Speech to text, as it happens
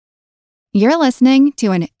You're listening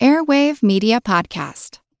to an Airwave Media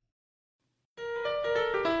Podcast.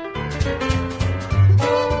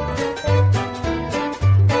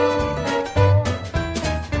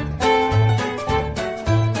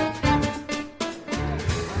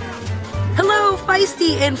 Hello,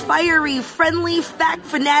 feisty and fiery, friendly fact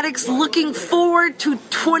fanatics looking forward to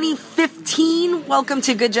 2015. Welcome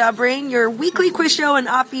to Good Job Brain, your weekly quiz show and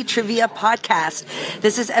offbeat trivia podcast.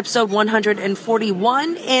 This is episode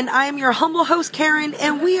 141, and I am your humble host, Karen,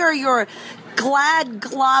 and we are your glad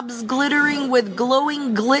globs glittering with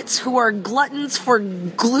glowing glitz who are gluttons for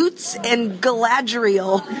glutes and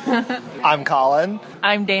Galadriel. I'm Colin.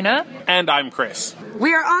 I'm Dana. And I'm Chris.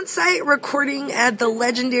 We are on site recording at the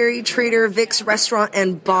legendary Trader Vic's restaurant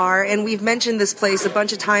and bar, and we've mentioned this place a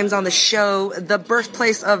bunch of times on the show, the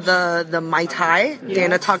birthplace of the Mai Tai. Yes.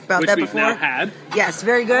 Dana talked about that before. Which we've now had. Yes,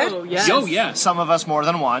 very good. Oh, yes. Oh, yeah. Some of us more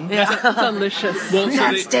than one. Yeah. Delicious. Well,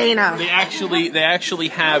 That's Dana. They actually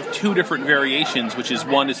have two different variations, which is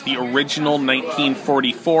one is the original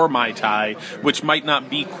 1944 Mai Tai, which might not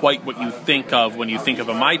be quite what you think of when you think of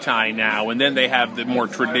a Mai Tai now, and then they have the more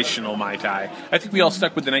traditional Mai Tai. I think we all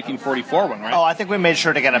stuck with the 1944 one, right? Oh, I think we made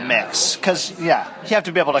sure to get a mix, because, yeah, you have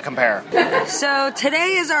to be able to compare. So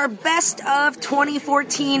today is our best of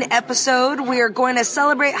 2014 episode. We are going to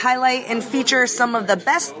celebrate, highlight, and feature some of the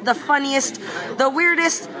best, the funniest, the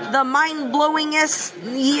weirdest, the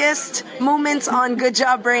mind-blowingest moments on Good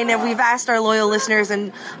Job Brain, and we've asked our loyal listeners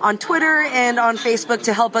and on Twitter and on Facebook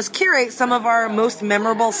to help us curate some of our most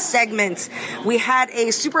memorable segments. We had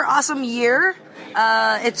a super awesome year.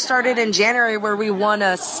 It started in January where we won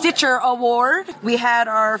a Stitcher Award. We had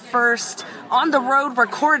our first on-the-road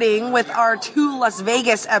recording with our 2 Las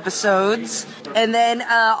Vegas episodes. And then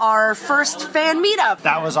our first fan meetup.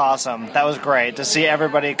 That was awesome. That was great to see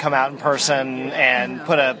everybody come out in person and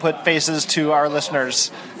put faces to our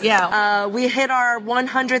listeners. Yeah, we hit our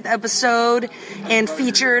 100th episode and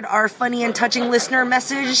featured our funny and touching listener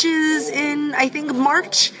messages in, I think,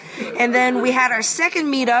 March. And then we had our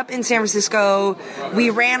second meetup in San Francisco. We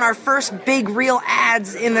ran our first big real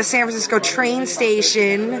ads in the San Francisco train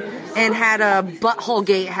station and had a butthole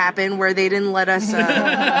gate happen where they didn't let us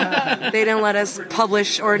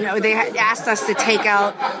publish, or no, they asked us to take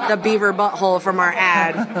out the beaver butthole from our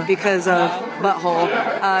ad because of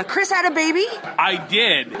butthole. Chris had a baby. I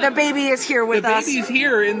did. The baby is here with us. The baby's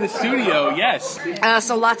here in the studio, yes.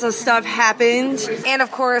 So lots of stuff happened. And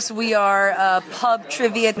of course, we are pub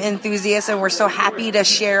trivia enthusiasts, and we're so happy to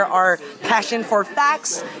share our passion for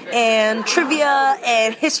facts and trivia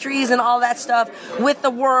and histories and all that stuff with the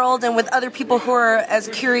world and with other people who are as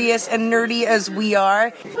curious and nerdy as we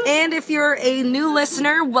are. And if you're a new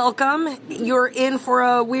listener, welcome. You're in for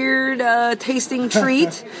a weird tasting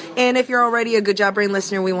treat. And if you're already a Good Job Brain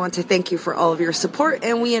listener, we want to thank you for all of your support,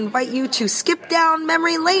 and we invite you to skip down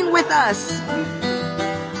memory lane with us.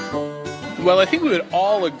 Well, I think we would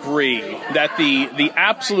all agree that the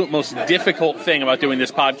absolute most difficult thing about doing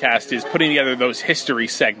this podcast is putting together those history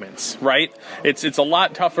segments, right? It's a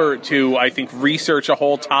lot tougher to, I think, research a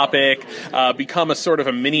whole topic, become a sort of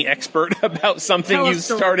a mini expert about something you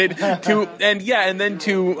started to, and then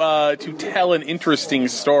to tell an interesting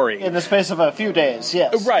story. In the space of a few days,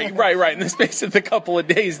 yes. Right. In the space of the couple of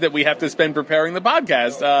days that we have to spend preparing the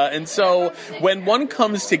podcast. And so when one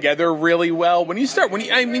comes together really well,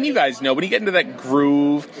 you guys know, when you get into that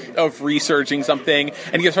groove of researching something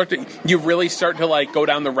and you really start to like go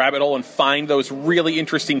down the rabbit hole and find those really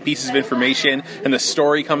interesting pieces of information and the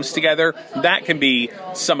story comes together, that can be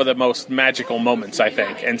some of the most magical moments, I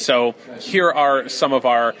think. And so here are some of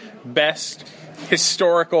our best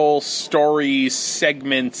historical stories,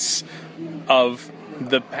 segments of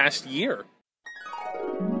the past year.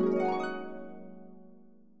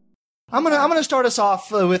 I'm gonna start us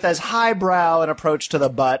off with as highbrow an approach to the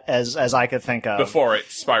butt as I could think of before it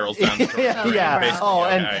spirals down. Yeah. Oh,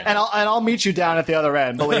 and I'll meet you down at the other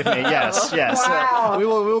end. Believe me. Yes. Wow. We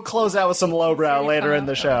will close out with some lowbrow later in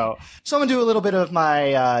the show. So I'm gonna do a little bit of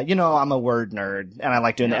my. I'm a word nerd and I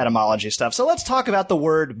like doing the etymology stuff. So let's talk about the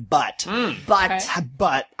word butt. Butt. Okay.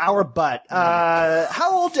 Butt. Our butt. Our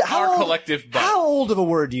collective butt. How old of a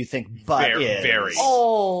word do you think butt is? Very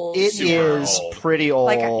old. It is old. Pretty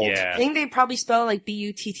old. I think they probably spell it like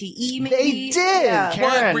B-U-T-T-E, maybe. They did, yeah.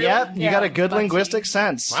 Karen. Really? Yep, you got a good linguistic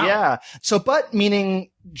sense. Wow. Yeah. So, butt meaning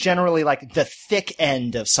generally like the thick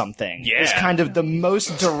end of something is kind of the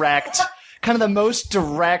most direct kind of the most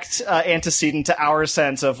direct antecedent to our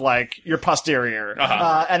sense of like your posterior.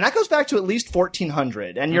 And that goes back to at least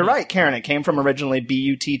 1400. And you're right, Karen, it came from originally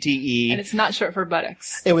B-U-T-T-E. And it's not short for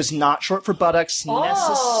buttocks. It was not short for buttocks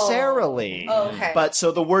necessarily. Oh, okay. But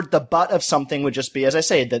so the word the butt of something would just be, as I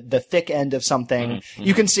say, the thick end of something.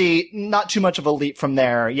 You can see not too much of a leap from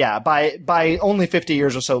there. Yeah, by only 50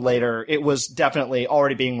 years or so later, it was definitely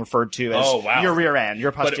already being referred to as your rear end,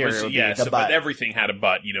 your posterior would be the butt. But everything had a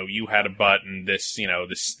butt. You know, you had a butt, and this, you know,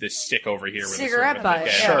 this stick over here with cigarette a butt.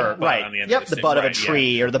 Sure, right. On the end yep, of the butt of a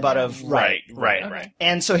tree or the butt of right.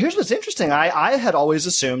 And so here's what's interesting. I had always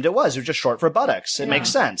assumed it was just short for buttocks. It makes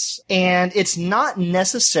sense. And it's not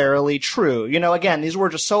necessarily true. You know, again, these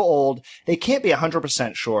words are so old, they can't be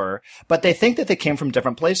 100% sure, but they think that they came from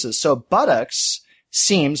different places. So buttocks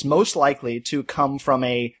seems most likely to come from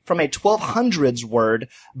a 1200s word,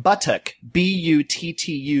 buttock,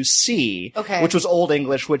 B-U-T-T-U-C, which was Old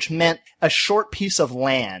English, which meant a short piece of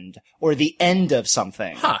land or the end of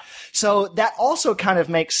something. So that also kind of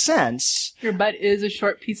makes sense. Your butt is a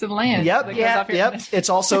short piece of land. Yep. It's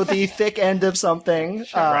also the thick end of something.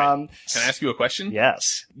 Right. Can I ask you a question?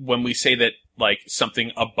 Yes. When we say that, like,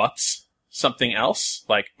 something abuts something else,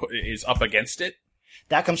 like, is up against it,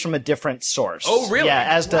 that comes from a different source. Oh, really? Yeah,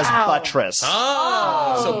 as does buttress.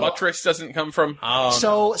 So buttress doesn't come from.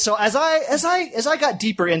 So as I got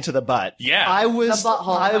deeper into the butt, I was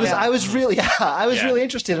really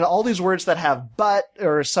interested in all these words that have butt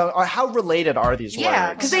or how related are these words?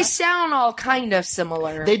 Yeah, because they sound all kind of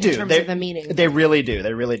similar. They do. In terms of the meaning. They really do.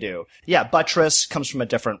 They really do. Yeah, buttress comes from a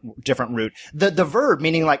different root. The verb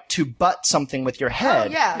meaning like to butt something with your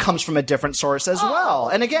head comes from a different source as well.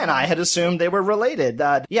 And again, I had assumed they were related.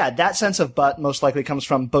 That sense of butt most likely comes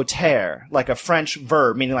from botter, like a French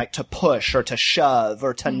verb meaning like to push or to shove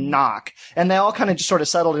or to knock. And they all kind of just sort of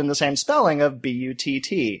settled in the same spelling of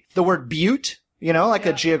B-U-T-T. The word butte, you know, like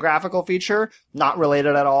a geographical feature, not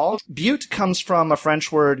related at all. Butte comes from a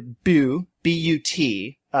French word bu,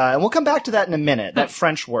 B-U-T. And we'll come back to that in a minute, that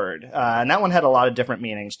French word. And that one had a lot of different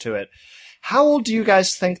meanings to it. How old do you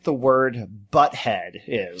guys think the word butthead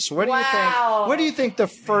is? Where do you think the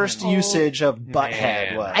first usage of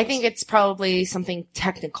butthead was? I think it's probably something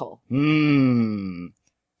technical.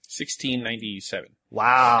 1697.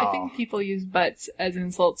 Wow. I think people use butts as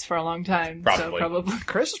insults for a long time. Probably. So probably.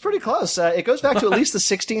 Chris is pretty close. It goes back to at least the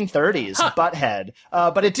 1630s, butthead.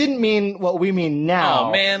 But it didn't mean what we mean now.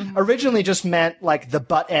 Oh, man. Originally just meant like the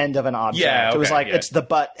butt end of an object. Yeah, okay, it was like, it's the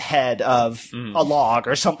butt head of a log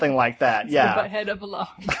or something like that. The butt head of a log.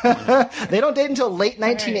 They don't date until late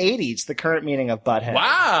 1980s, the current meaning of butthead.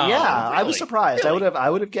 Wow. Yeah, really? I was surprised. Really? I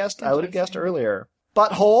would have guessed earlier.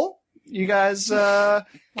 Butthole? You guys, care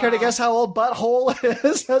to guess how old butthole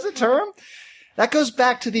is as a term? That goes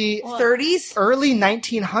back to the 30s? Early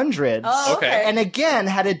 1900s. Oh, okay. And again,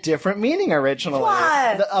 had a different meaning originally.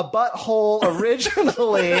 What? A butthole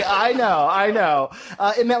originally, I know.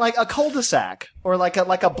 It meant like a cul-de-sac. Or like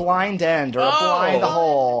a blind end or a blind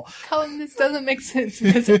hole. Colin, this doesn't make sense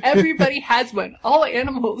because everybody has one. All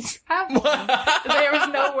animals have one. There was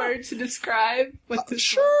no word to describe what this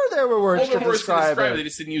Sure, there were words to describe it. They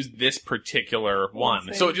just didn't use this particular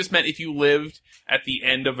one. So it just meant if you lived at the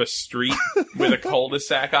end of a street with a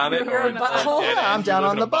cul-de-sac on it. You're a butthole? Yeah, I'm down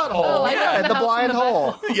on the butthole. Yeah, the blind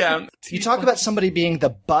hole. Yeah. You talk about somebody being the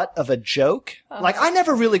butt of a joke. Like, I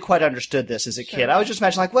never really quite understood this as a kid. I was just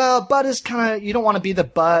imagining, like, well, butt is kind of, you don't want to be the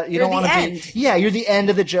butt. You don't want to be. Yeah, you're the end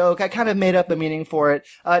of the joke. I kind of made up a meaning for it.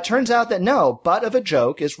 It turns out that no, butt of a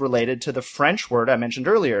joke is related to the French word I mentioned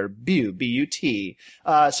earlier, bu, B-U-T.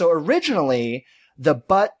 So originally, the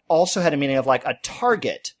butt also had a meaning of like a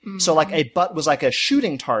target. So like a butt was like a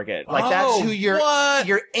shooting target. Like that's who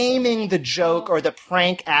you're aiming the joke or the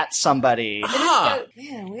prank at somebody.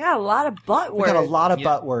 Man, we got a lot of butt words. We got a lot of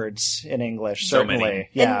butt words in English, So certainly. many.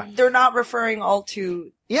 Yeah. And they're not referring all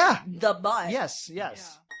to the butt. Yes.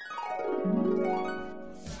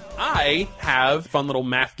 I have a fun little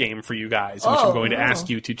math game for you guys, in which I'm going to ask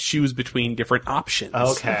you to choose between different options.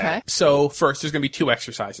 Okay. So first, there's going to be 2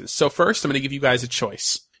 exercises. So first, I'm going to give you guys a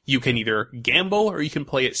choice. You can either gamble or you can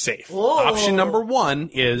play it safe. Whoa. Option number 1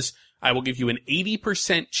 is I will give you an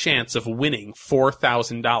 80% chance of winning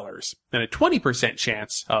 $4,000 and a 20%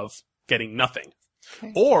 chance of getting nothing.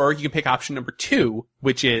 Okay. Or you can pick option number 2,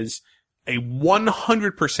 which is a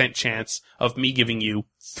 100% chance of me giving you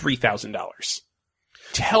 $3,000.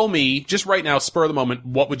 Tell me, just right now, spur of the moment,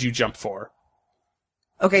 what would you jump for?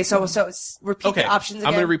 Okay, so repeat the options again.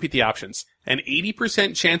 I'm going to repeat the options. An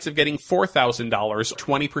 80% chance of getting $4,000,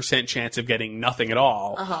 20% chance of getting nothing at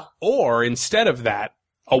all. Or, instead of that,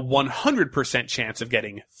 a 100% chance of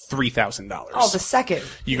getting $3,000. Oh, the second.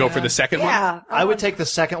 You go for the second one? Yeah. I would take the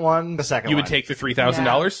second one. You would take the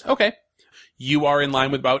 $3,000? Okay. You are in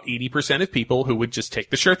line with about 80% of people who would just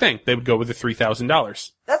take the sure thing. They would go with the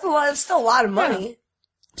 $3,000. That's a lot. It's still a lot of money. Yeah.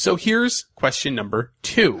 So here's question number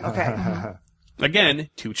 2. Okay. Again,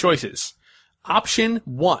 2 choices. Option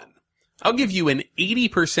 1. I'll give you an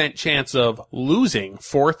 80% chance of losing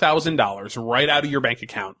 $4,000 right out of your bank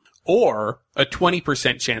account, or a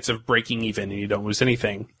 20% chance of breaking even and you don't lose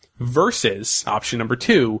anything, versus option number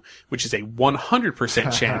 2, which is a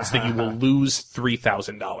 100% chance that you will lose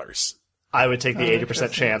 $3,000. I would take the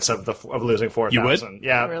 80% chance of losing 4,000. You would?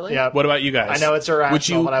 Yeah. Really? Yeah. What about you guys? I know it's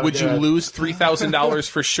irrational, but I would you do it. lose $3,000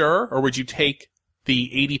 for sure, or would you take the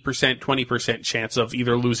 80%, 20% chance of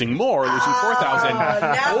either losing more or losing 4,000,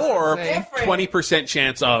 or 20%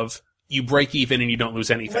 chance of you break even and you don't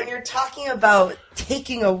lose anything? When you're talking about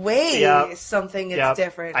taking away something, it's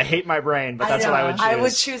different. I hate my brain, but that's what I would choose. I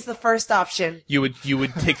would choose the first option. You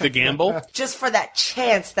would take the gamble? Just for that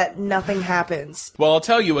chance that nothing happens. Well, I'll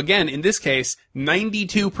tell you again, in this case,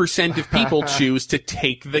 92% of people choose to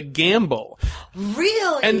take the gamble.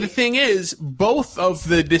 Really? And the thing is, both of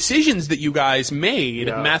the decisions that you guys made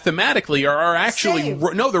mathematically are actually,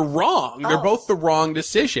 no, they're wrong. They're both the wrong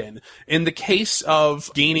decision. In the case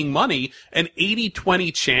of gaining money, an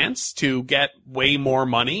 80-20 chance to get way more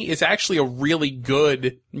money is actually a really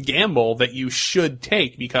good gamble that you should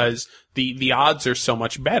take because the odds are so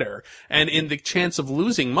much better. And in the chance of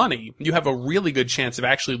losing money, you have a really good chance of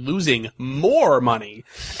actually losing more money.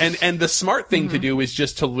 And the smart thing to do is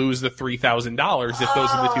just to lose the $3,000 if those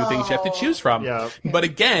are the 2 things you have to choose from. Yeah. But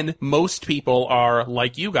again, most people are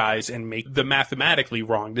like you guys and make the mathematically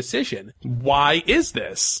wrong decision. Why is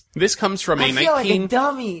this? This comes from I feel like a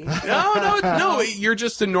dummy. No, you're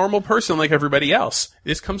just a normal person like everybody else.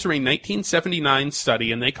 This comes from a 1979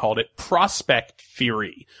 study, and they called it prospect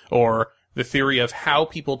theory, or the theory of how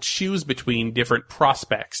people choose between different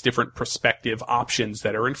prospects, different prospective options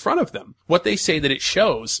that are in front of them. What they say that it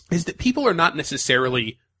shows is that people are not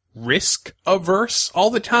necessarily risk averse all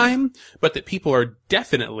the time, but that people are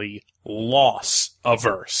definitely loss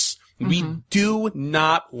averse. We do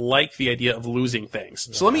not like the idea of losing things.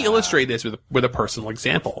 So let me illustrate this with a personal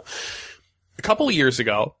example. A couple of years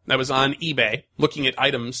ago, I was on eBay looking at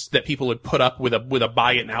items that people would put up with a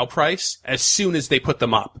buy it now price as soon as they put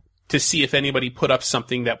them up, to see if anybody put up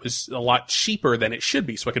something that was a lot cheaper than it should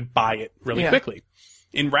be so I could buy it really quickly.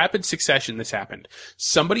 In rapid succession, this happened.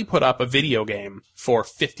 Somebody put up a video game for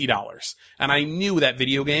 $50, and I knew that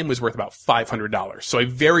video game was worth about $500. So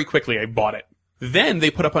I bought it. Then they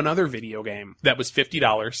put up another video game that was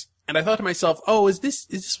 $50, and I thought to myself, oh, is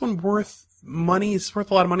this one worth money? It's worth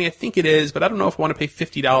a lot of money. I think it is, but I don't know if I want to pay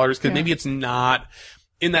 $50 because maybe it's not.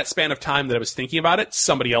 In that span of time that I was thinking about it,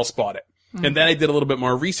 somebody else bought it. And then I did a little bit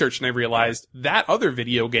more research and I realized that other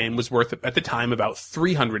video game was worth, at the time, about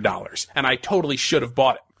 $300. And I totally should have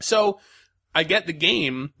bought it. So I get the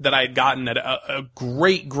game that I had gotten at a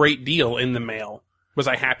great, great deal in the mail. Was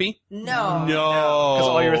I happy? No. Because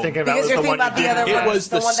all you were thinking about was the one you didn't get. It was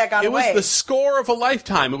the one that got away. It was the score of a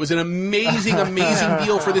lifetime. It was an amazing, amazing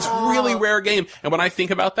deal for this really rare game. And when I think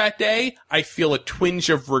about that day, I feel a twinge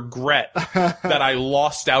of regret that I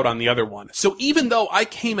lost out on the other one. So even though I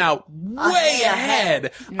came out way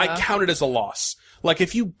ahead, I count it as a loss. Like,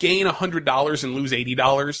 if you gain $100 and lose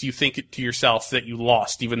 $80, you think to yourself that you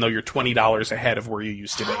lost, even though you're $20 ahead of where you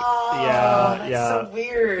used to be. That's so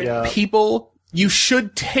weird. Yeah. People, you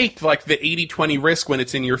should take like the 80-20 risk when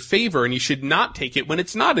it's in your favor, and you should not take it when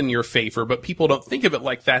it's not in your favor. But people don't think of it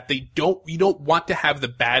like that. You don't want to have the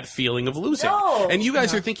bad feeling of losing. No. And you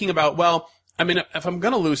guys are thinking about, well, I mean, if I'm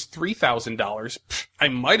going to lose $3,000, I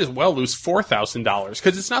might as well lose $4,000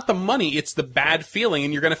 because it's not the money, it's the bad feeling,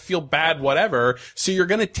 and you're going to feel bad whatever. So you're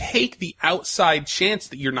going to take the outside chance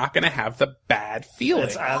that you're not going to have the bad feeling.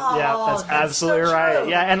 That's absolutely so right. true.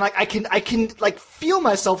 Yeah, and like I can like feel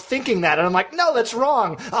myself thinking that, and I'm like, no, that's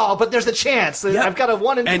wrong. Oh, but there's a chance. Yep. I've got a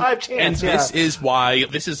 1 in 5 chance. And this is why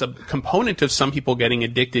this is a component of some people getting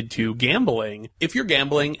addicted to gambling. If you're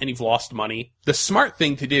gambling and you've lost money, the smart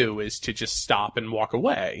thing to do is to just stop and walk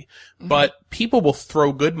away. Mm-hmm. But people will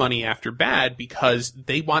throw good money after bad because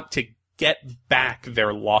they want to get back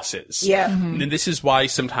their losses. Yeah. Mm-hmm. And this is why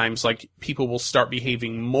sometimes like people will start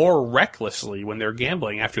behaving more recklessly when they're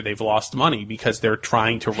gambling after they've lost money because they're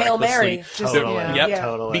trying to Hail recklessly. Mary.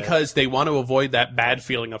 Totally. Because they want to avoid that bad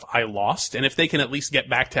feeling of I lost, and if they can at least get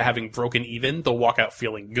back to having broken even, they'll walk out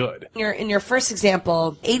feeling good. In your first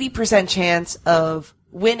example, 80% chance of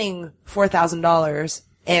winning $4,000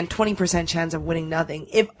 and 20% chance of winning nothing.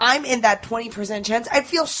 If I'm in that 20% chance, I'd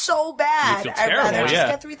feel so bad. You'd feel I'd rather terrible,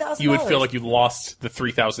 just get $3,000. You would feel like you lost the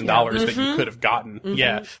 $3,000 that you could have gotten.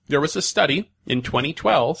 Yeah. There was a study in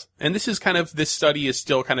 2012, and this study is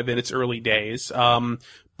still kind of in its early days.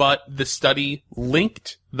 But the study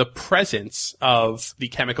linked the presence of the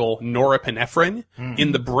chemical norepinephrine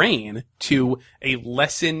in the brain to a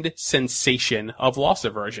lessened sensation of loss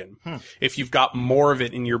aversion. If you've got more of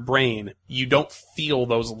it in your brain, you don't feel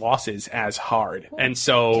those losses as hard. And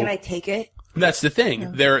so... Can I take it? That's the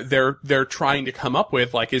thing. They're trying to come up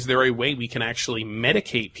with, like, is there a way we can actually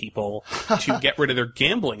medicate people to get rid of their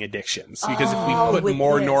gambling addictions? Because if we put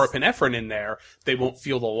more norepinephrine in there, they won't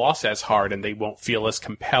feel the loss as hard and they won't feel as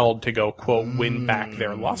compelled to go, quote, win back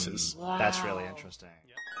their losses. Wow. That's really interesting.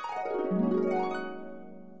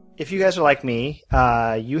 If you guys are like me,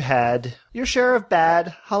 you had your share of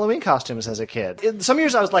bad Halloween costumes as a kid. Some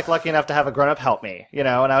years I was lucky enough to have a grown-up help me, and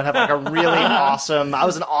I would have a really I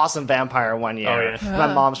was an awesome vampire one year. Oh, yeah.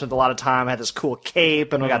 My mom spent a lot of time, I had this cool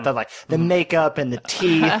cape, and we got the makeup and the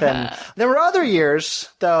teeth, and there were other years,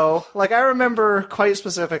 though, I remember quite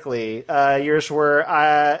specifically, years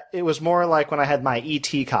where it was more like when I had my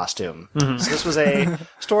E.T. costume. So this was a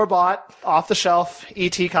store-bought, off-the-shelf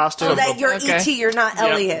E.T. costume. So that you're E.T., you're not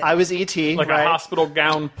Elliot. I was E.T., Like right? a hospital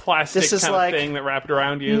gown plastic This is kind of thing that wrapped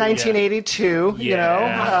around you. 1982,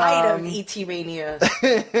 Height of E.T. mania.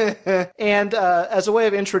 And as a way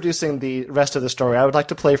of introducing the rest of the story, I would like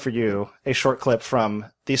to play for you a short clip from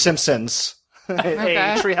The Simpsons, a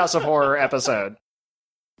Treehouse of Horror episode.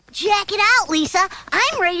 Check it out, Lisa.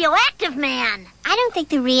 I'm Radioactive Man. I don't think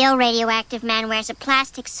the real Radioactive Man wears a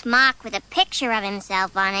plastic smock with a picture of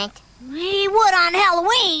himself on it. He would on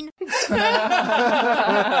Halloween.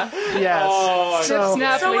 Yes. Oh, so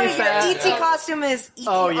wait, your E.T. costume is E.T.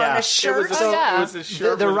 on a shirt? It was a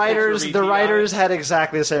shirt. the with a writers, picture of the E.T. writers on had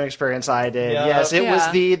exactly the same experience I did. Yeah. Yes, it was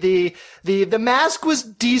Yeah. the mask was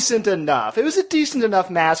decent enough. It was a decent enough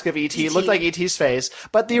mask of E.T. It looked like E.T.'s face,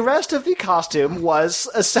 but the rest of the costume was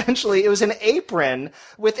essentially, it was an apron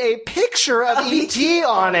with a picture of E.T.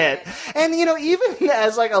 on it. And, even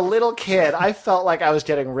as a little kid, I felt like I was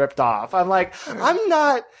getting ripped off. I'm like, I'm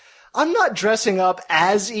not dressing up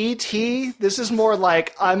as E.T. This is more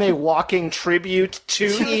like I'm a walking tribute to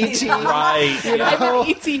E.T. Right. I'm an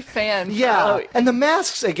E.T. fan. Yeah, and the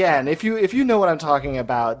masks, again, if you know what I'm talking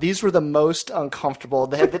about, these were the most uncomfortable.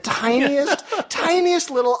 They had the tiniest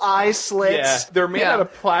little eye slits. Yeah, they're made out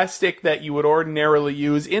of plastic that you would ordinarily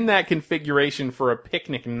use in that configuration for a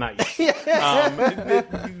picnic knife.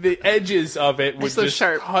 The edges of it would so just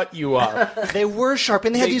sharp. cut you up. They were sharp,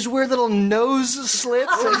 and they had these weird little nose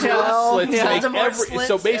slits as well. Slits to make Voldemort slits,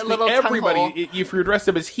 so a basically little tongue everybody, hole. if you're dressed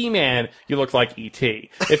up as He-Man, you look like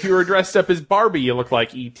E.T. If you were dressed up as Barbie, you look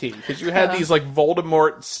like E.T. Because you had these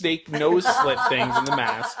Voldemort snake nose slit things in the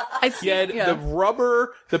mask. You had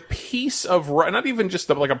the piece of, not even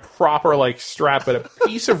just a proper strap, but a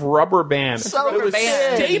piece of rubber band that was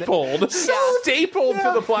stapled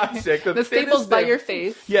to the plastic. The staples by your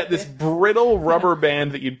face. Yeah, this brittle rubber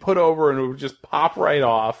band that you'd put over and it would just pop right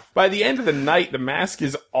off. By the end of the night, the mask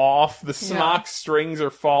is off, the smock strings are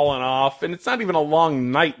falling off, and it's not even a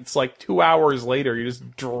long night. It's 2 hours later, you're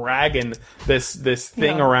just dragging this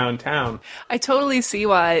thing around town. I totally see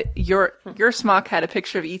why your smock had a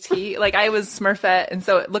picture of E.T. I was Smurfette, and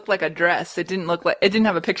so it looked like a dress. It didn't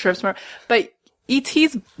have a picture of Smurf, but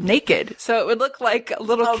E.T.'s naked, so it would look like a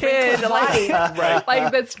little kid,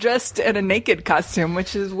 that's dressed in a naked costume,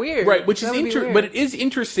 which is weird. Right, which is interesting, but it is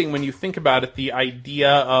interesting when you think about it. The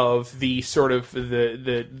idea of the sort of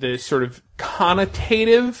the sort of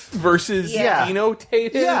connotative versus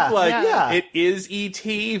denotative. It is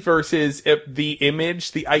E.T. versus the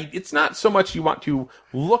image. It's not so much you want to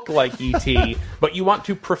look like E.T., but you want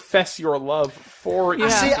to profess your love for E.T.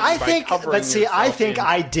 I think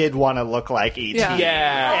I did want to look like E.T.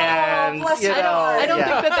 Yeah. And, I don't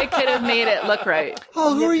think that they could have made it look right.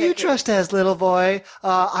 Oh, who are you dressed as, little boy?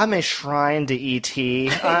 I'm a shrine to E.T.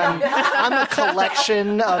 I'm a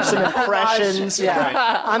collection of some impressions.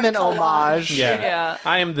 Yeah. I'm an homage. Yeah.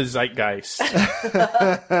 I am the zeitgeist.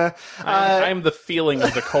 I am the feeling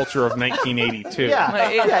of the culture of 1982.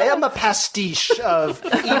 I'm a pastiche of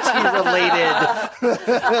E.T.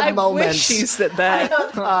 related moments. Wish you said that.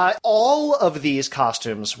 All of these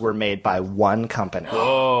costumes were made by one company.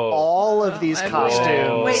 Whoa. All of these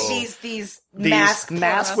costumes. Wait, these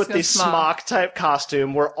mask with the smock type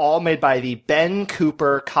costume were all made by the Ben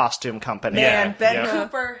Cooper Costume Company. Man, Ben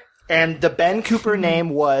Cooper. And the Ben Cooper name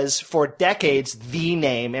was, for decades, the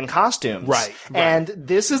name in costumes. Right. And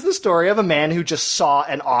this is the story of a man who just saw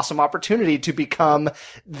an awesome opportunity to become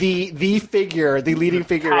the figure, the leading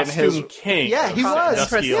figure in his... Costume king. Yeah, he was.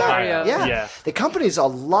 Sandusky, Ohio. Yeah. The company's a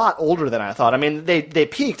lot older than I thought. I mean, they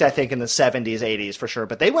peaked, I think, in the 70s, 80s for sure,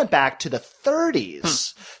 but they went back to the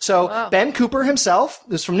 30s. So Ben Cooper himself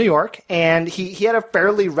is from New York, and he had a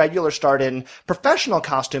fairly regular start in professional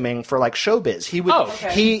costuming for like showbiz.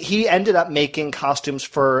 He ended up making costumes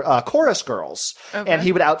for chorus girls, and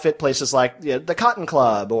he would outfit places like the Cotton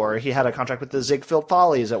Club, or he had a contract with the Ziegfeld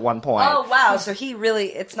Follies at one point. Oh wow! So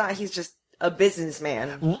he's just a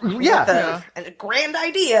businessman. Yeah. And a grand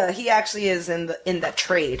idea. He actually is in that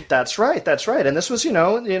trade. That's right. And this was,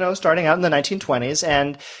 starting out in the 1920s.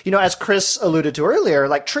 And, as Chris alluded to earlier,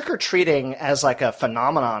 like trick-or-treating as like a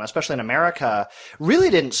phenomenon, especially in America, really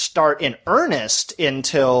didn't start in earnest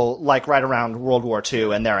until like right around World War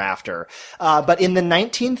II and thereafter. But in the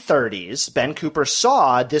 1930s, Ben Cooper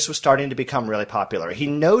saw this was starting to become really popular. He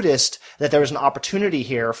noticed that there was an opportunity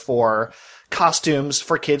here for costumes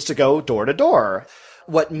for kids to go door to door.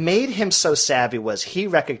 What made him so savvy was he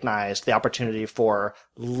recognized the opportunity for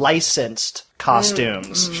licensed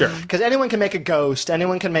costumes. Sure. Because anyone can make a ghost,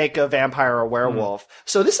 anyone can make a vampire or a werewolf.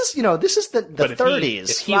 So this is the 30s.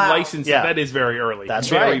 If he licensed it, that is very early. That's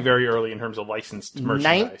very, right. very early in terms of licensed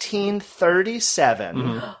merchandise.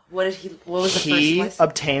 1937. What was the first He license?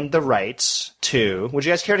 obtained the rights to, would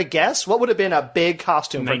you guys care to guess? What would have been a big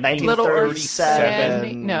costume for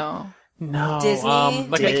 1937? No. Disney?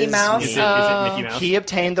 Mickey Mouse? Is it Mickey Mouse? He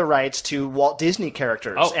obtained the rights to Walt Disney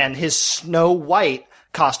characters, and his Snow White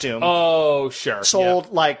costume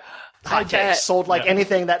sold like hotcakes, sold like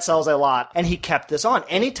anything that sells a lot, and he kept this on.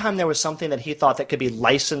 Anytime there was something that he thought that could be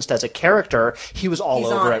licensed as a character, he was all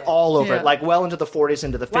over it, like well into the 40s,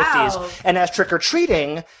 into the 50s. And as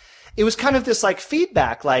trick-or-treating, it was kind of this like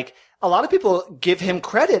feedback, like, a lot of people give him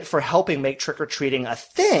credit for helping make trick-or-treating a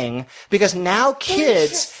thing, because now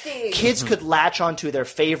kids could latch onto their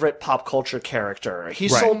favorite pop culture character. He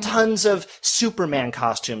sold tons of Superman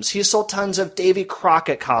costumes. He sold tons of Davy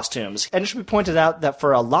Crockett costumes. And it should be pointed out that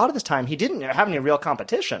for a lot of the time, he didn't have any real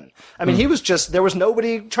competition. I mean, there was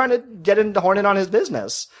nobody trying to get into horn in on his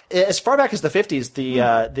business. As far back as the 50s,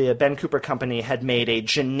 the Ben Cooper company had made a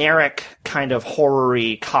generic kind of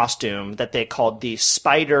horror-y costume that they called the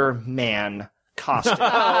Spider-Man costume.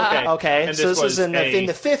 Okay. So this was in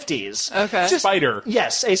the 50s. Okay. Spider.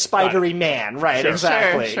 Yes, a spidery man. Right,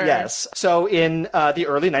 exactly. Sure. Yes. So in the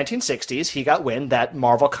early 1960s, he got wind that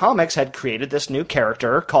Marvel Comics had created this new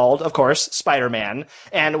character called, of course, Spider-Man,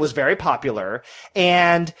 and it was very popular.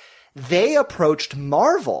 And they approached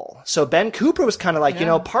Marvel. So Ben Cooper was kind of like,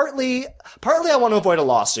 partly I want to avoid a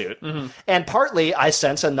lawsuit, and partly I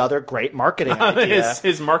sense another great marketing idea.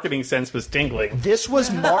 His marketing sense was tingling. That's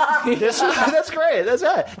great. That's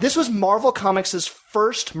right. This was Marvel Comics'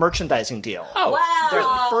 first merchandising deal. Oh, wow. Their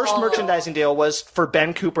first merchandising deal was for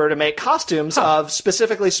Ben Cooper to make costumes of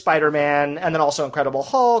specifically Spider-Man, and then also Incredible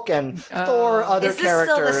Hulk and Thor, other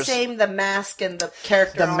characters. Is this still the mask and the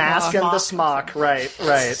character? The mask and the smock, right.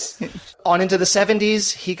 On into the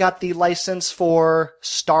 70s, he got the license for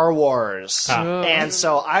Star Wars. And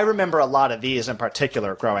so I remember a lot of these in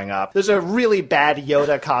particular growing up. There's a really bad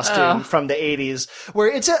Yoda costume from the 80s where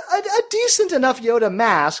it's a decent enough Yoda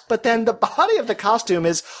mask, but then the body of the costume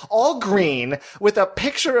is all green with a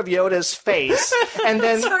picture of Yoda's face, and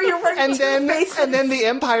then and then the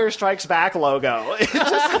Empire Strikes Back logo. It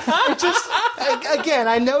just again,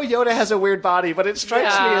 I know Yoda has a weird body, but it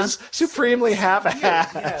strikes me as supremely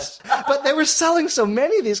half-assed. But they were selling so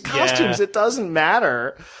many of these costumes, it doesn't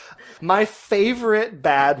matter. My favorite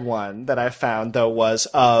bad one that I found, though, was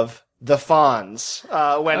of the Fonz,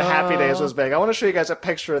 when Happy Days was big. I want to show you guys a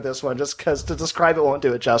picture of this one, just because to describe it won't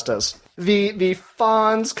do it justice. The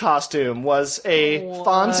Fonz costume was a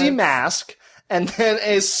Fonzie mask, and then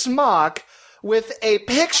a smock with a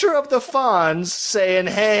picture of the Fonz saying,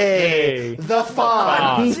 hey, the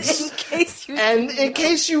Fonz. In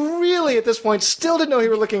case you really, at this point, still didn't know who you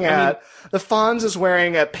were looking at, the Fonz is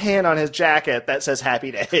wearing a pin on his jacket that says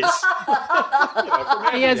Happy Days.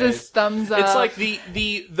 He has his thumbs up. It's like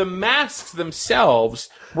the masks themselves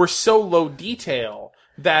were so low detail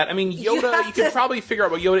that, I mean, Yoda, you can probably figure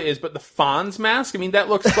out what Yoda is, but the Fonz mask, I mean, that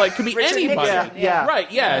looks like, could be anybody. Nixon. Yeah.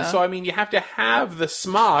 Right, yeah. So, I mean, you have to have the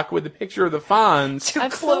smock with the picture of the Fonz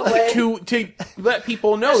to let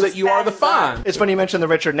people know that you are the Fonz. It's funny you mentioned the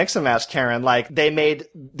Richard Nixon mask, Karen. Like, when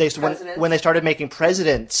they started making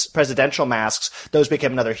presidential masks, those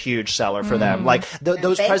became another huge seller for them. Like,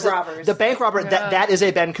 those robbers. The bank robber, that is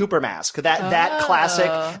a Ben Cooper mask. That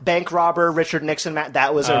classic bank robber Richard Nixon mask,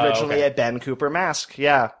 that was originally a Ben Cooper mask.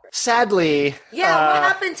 Yeah. Sadly... what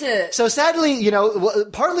happened to it? So sadly,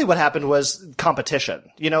 partly what happened was competition.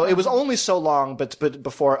 It was only so long, but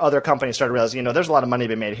before other companies started realizing, there's a lot of money to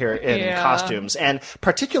be made here in costumes. And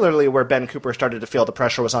particularly where Ben Cooper started to feel the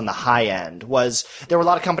pressure was on the high end, was there were a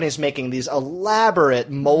lot of companies making these elaborate,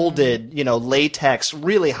 molded, latex,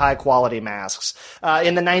 really high quality masks.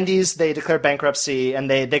 In the 90s, they declared bankruptcy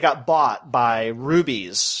and they got bought by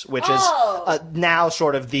Rubies, which is now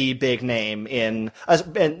sort of the big name in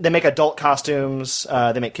they make adult costumes.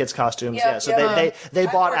 They make kids costumes. They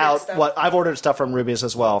bought out I've ordered stuff from Rubies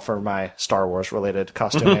as well for my Star Wars related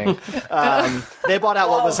costuming. They bought out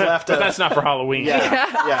what was left of. But that's not for Halloween.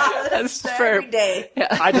 Yeah. That's every day.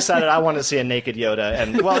 Yeah. I decided I wanted to see a naked Yoda,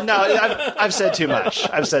 and I've said too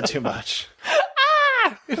much.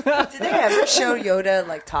 Did they ever show Yoda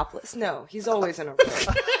like topless? No, he's always in a robe.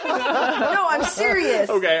 No, I'm serious.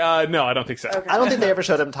 Okay, no, I don't think so. Okay. I don't think they ever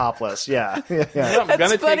showed him topless. Yeah. I'm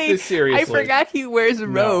gonna funny. take this seriously. I forgot he wears a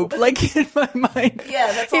robe, like in my mind.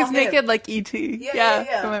 Yeah, that's He's all naked him. like E.T.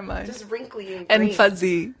 Yeah. in my mind. Just wrinkly and And green.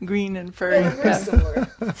 fuzzy, green and furry. Yeah, they're very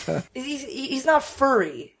similar. He's not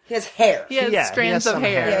furry. He has hair. He has Yeah, strands he has of some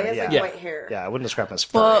hair. Yeah, he has like Yeah. white hair. Yeah, I wouldn't describe him as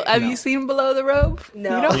furry. Well, have you seen below the robe?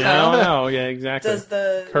 No. You don't No, know. yeah, exactly. Does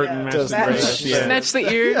the Curtain match Does the the dress, dress, yeah. Snatch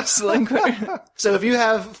the ears. Like, So if you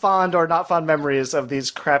have fond or not fond memories of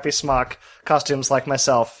these crappy smock costumes like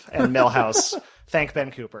myself and Millhouse, thank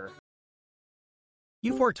Ben Cooper.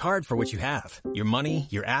 You've worked hard for what you have. Your money,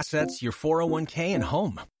 your assets, your 401k, and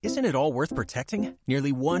home. Isn't it all worth protecting?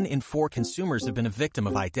 Nearly 1 in 4 consumers have been a victim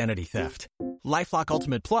of identity theft. LifeLock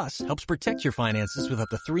Ultimate Plus helps protect your finances with up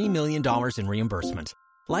to $3 million in reimbursement.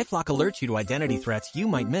 LifeLock alerts you to identity threats you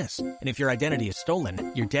might miss. And if your identity is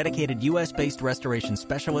stolen, your dedicated U.S.-based restoration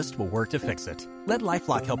specialist will work to fix it. Let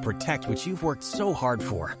LifeLock help protect what you've worked so hard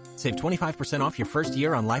for. Save 25% off your first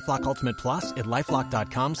year on LifeLock Ultimate Plus at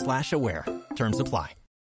LifeLock.com/aware. Terms apply.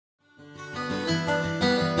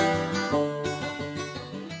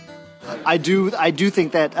 I do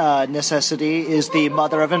think that necessity is the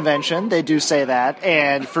mother of invention. They do say that.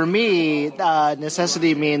 And for me,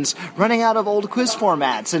 necessity means running out of old quiz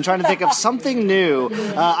formats and trying to think of something new.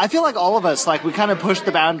 I feel like all of us, we kind of pushed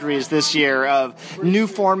the boundaries this year of new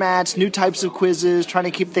formats, new types of quizzes, trying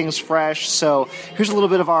to keep things fresh. So here's a little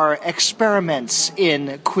bit of our experiments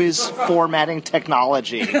in quiz formatting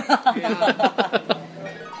technology.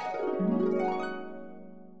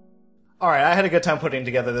 All right, I had a good time putting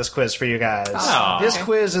together this quiz for you guys. Oh. This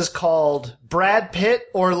quiz is called Brad Pitt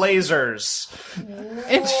or Lasers.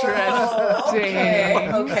 Interesting.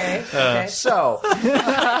 Okay. So,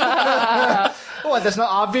 what, that's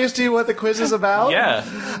not obvious to you what the quiz is about?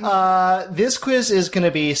 Yeah. This quiz is going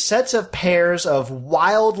to be sets of pairs of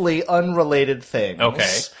wildly unrelated things.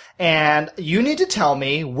 Okay. And you need to tell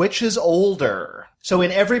me which is older. So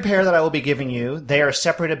in every pair that I will be giving you, they are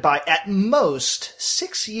separated by at most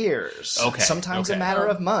 6 years. Okay. Sometimes Okay. a matter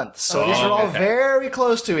of months. So these are all very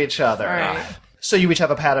close to each other. All right. So you each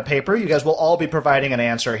have a pad of paper. You guys will all be providing an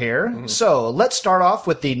answer here. Mm-hmm. So let's start off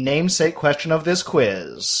with the namesake question of this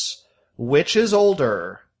quiz. Which is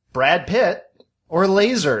older, Brad Pitt or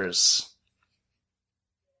lasers?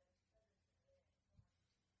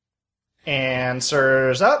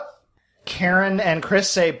 Answers up. Karen and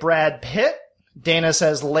Chris say Brad Pitt. Dana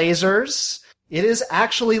says lasers. It is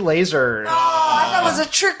actually lasers. Oh, I thought it was a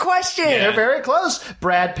trick question. They're very close.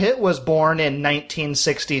 Brad Pitt was born in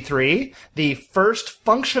 1963. The first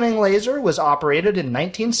functioning laser was operated in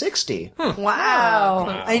 1960.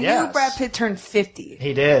 Wow. I knew Yes. Brad Pitt turned 50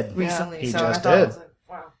 He did. recently. He so just I thought did. it was like,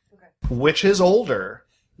 wow. Okay. Which is older,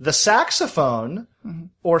 the saxophone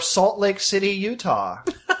or Salt Lake City, Utah?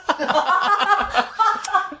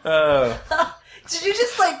 Did you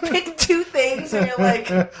just pick two things and you're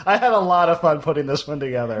like, I had a lot of fun putting this one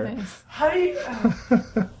together. how do you...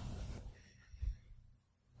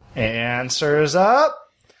 Answers up.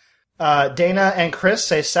 Dana and Chris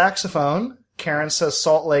say saxophone. Karen says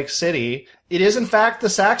Salt Lake City. It is, in fact, the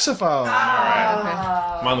saxophone.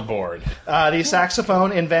 I'm on the board. The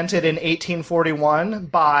saxophone invented in 1841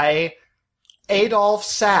 by Adolf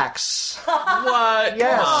Sax. What?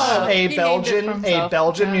 Yes, Oh, a he Belgian, named it for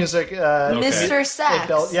Belgian music. Mr.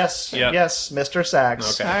 Sax. Yes, Yep. yes, Mr.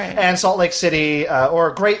 Sax. Okay. All right. And Salt Lake City,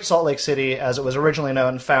 or Great Salt Lake City, as it was originally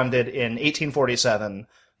known, founded in 1847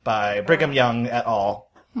 by Brigham Young et al.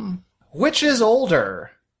 Which is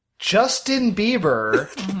older, Justin Bieber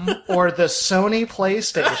or the Sony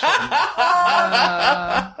PlayStation?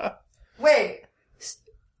 Wait.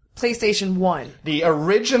 PlayStation 1. The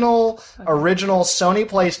original Sony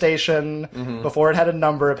PlayStation before it had a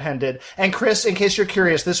number appended. And Chris, in case you're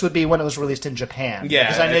curious, this would be when it was released in Japan. Yeah,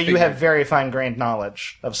 because I know I you figured. have very fine-grained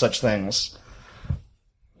knowledge of such things.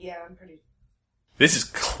 Yeah, I'm pretty... This is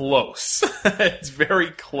close. It's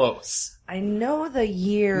very close. I know the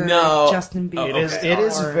year No. Justin Bieber. Oh, okay. It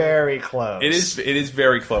is very close. It is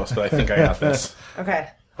very close, but I think I got this. Okay.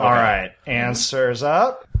 All right, answers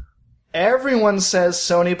up. Everyone says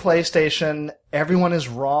Sony PlayStation. Everyone is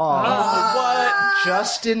wrong. What?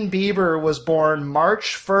 Justin Bieber was born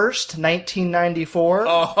March 1st, 1994.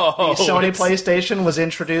 Oh, The Sony it's- PlayStation was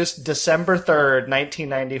introduced December 3rd,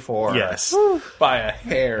 1994. Yes, by a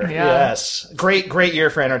hair. Yeah. Yes. Great year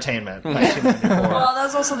for entertainment, 1994. Well, that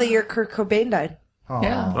was also the year Kurt Cobain died.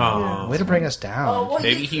 Yeah. Oh. Way to bring us down.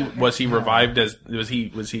 Maybe he revived as was he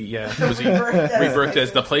rebirthed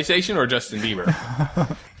as the PlayStation or Justin Bieber?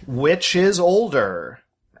 Which is older,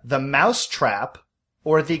 the Mousetrap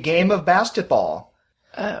or the game of basketball?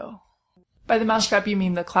 Oh. By the Mousetrap, you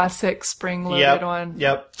mean the classic spring-loaded one?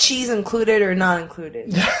 Yep. Cheese included or not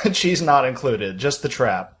included? She's not included, just the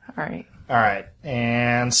trap. All right. All right.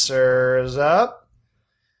 Answers up.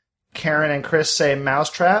 Karen and Chris say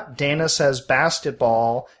Mousetrap. Dana says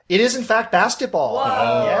basketball. It is, in fact, basketball.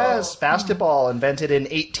 Whoa. Yes, basketball, invented in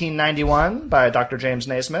 1891 by Dr. James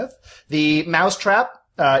Naismith. The Mousetrap,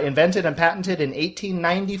 invented and patented in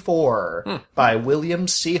 1894 by William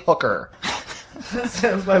C. Hooker.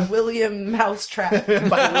 By William Mousetrap.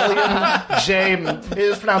 By William J. It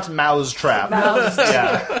is pronounced Mousetrap. Mouse.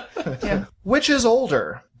 Yeah. Yeah. Which is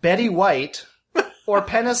older, Betty White or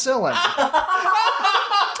penicillin?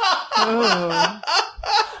 Oh.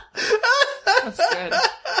 That's good.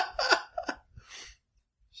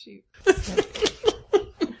 Shoot.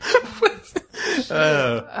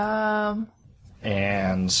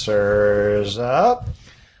 Answers up.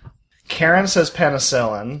 Karen says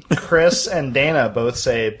penicillin. Chris and Dana both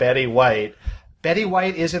say Betty White. Betty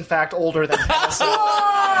White is, in fact, older than penicillin.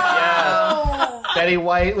 Yeah. Betty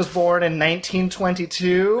White was born in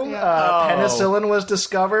 1922. Penicillin was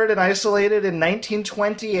discovered and isolated in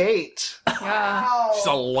 1928. Yeah. She's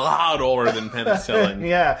a lot older than penicillin.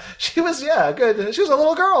 Yeah, she was, good. She was a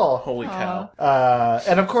little girl. Holy cow.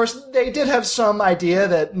 And of course, they did have some idea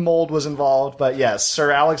that mold was involved, but yes,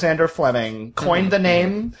 Sir Alexander Fleming coined the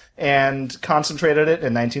name and concentrated it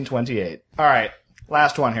in 1928. All right,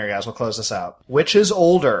 last one here, guys. We'll close this out. Which is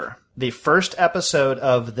older, the first episode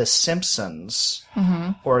of The Simpsons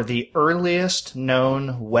or the earliest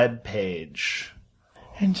known web page?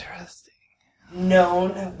 Interesting.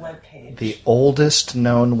 Known webpage. The oldest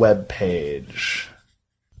known web page.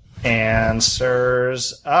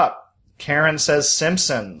 Answers up. Karen says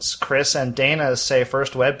Simpsons. Chris and Dana say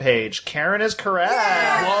first web page. Karen is correct.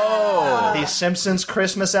 Whoa. The Simpsons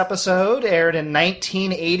Christmas episode aired in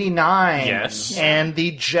 1989. Yes. And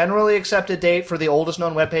the generally accepted date for the oldest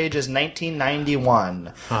known web page is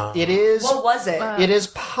 1991. It is... What was it? It is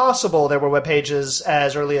possible there were web pages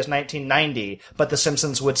as early as 1990, but The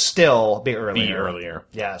Simpsons would still be earlier.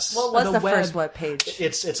 Yes. What was The the web. first webpage?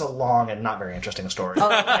 It's a long and not very interesting story.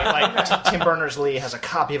 Like Tim Berners-Lee has a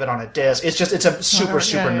copy of it on a disc. It's a super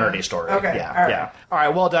nerdy story. Okay, Yeah. all right. Yeah. All right.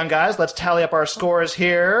 Well done, guys. Let's tally up our scores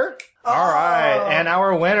here. All right. And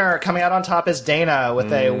our winner coming out on top is Dana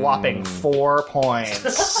with a whopping 4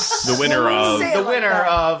 points. The winner of The winner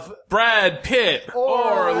of Brad Pitt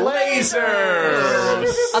or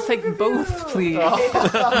Lasers. I'll take both, please.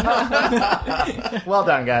 well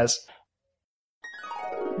done, guys.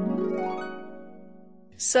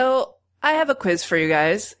 So, I have a quiz for you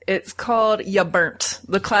guys. It's called Ya Burnt,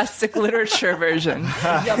 the classic literature version.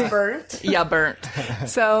 You burnt? Ya Burnt.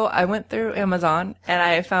 So, I went through Amazon and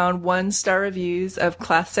I found 1-star reviews of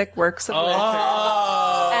classic works of literature.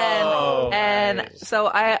 Oh. And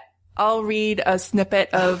so I'll read a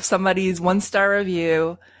snippet of somebody's 1-star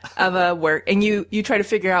review of a work, and you try to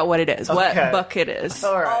figure out what it is, what book it is.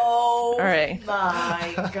 All right. Oh All right.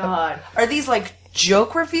 my god. Are these like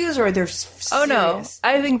joke reviews or they're serious? Oh no,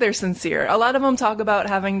 I think they're sincere. A lot of them talk about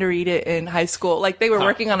having to read it in high school. Like they were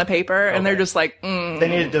working on a paper and they're just like, They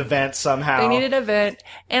needed to vent somehow. They needed a vent.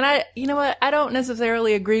 And you know what? I don't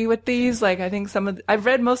necessarily agree with these. Like I think I've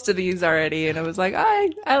read most of these already and it was like, I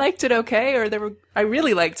liked it okay, or I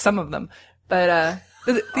really liked some of them. But,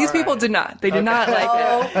 these people did not. They did not like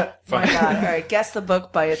it. Oh my god. All right. Guess the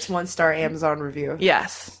book by its 1-star Amazon review.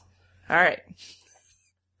 Yes. All right.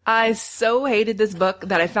 I so hated this book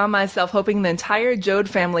that I found myself hoping the entire Jode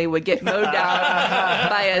family would get mowed down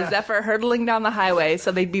by a Zephyr hurtling down the highway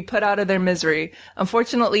so they'd be put out of their misery.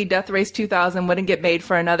 Unfortunately, Death Race 2000 wouldn't get made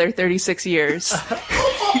for another 36 years. All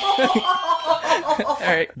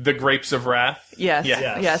right. The Grapes of Wrath? Yes.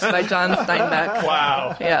 Yes, by John Steinbeck.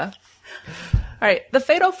 Wow. Yeah. All right. The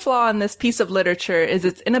fatal flaw in this piece of literature is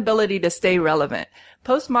its inability to stay relevant.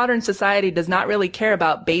 Postmodern society does not really care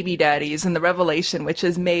about baby daddies, and the revelation which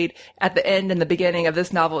is made at the end and the beginning of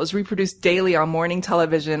this novel is reproduced daily on morning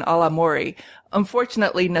television a la Maury.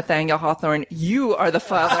 Unfortunately, Nathaniel Hawthorne, you are the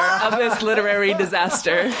father of this literary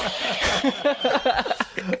disaster.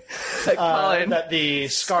 Colin. The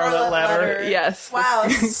Scarlet Letter. Yes. Wow,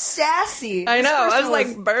 sassy. I know. I was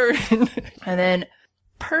This like, burn. And then,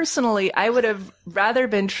 personally, I would have rather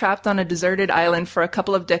been trapped on a deserted island for a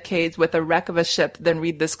couple of decades with a wreck of a ship than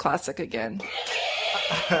read this classic again.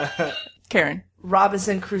 Karen.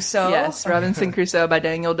 Robinson Crusoe. Yes, Robinson Crusoe by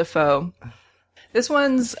Daniel Defoe. This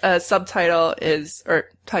one's title is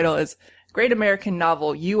Great American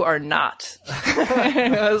Novel, You Are Not.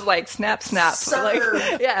 It was like, snap. Like,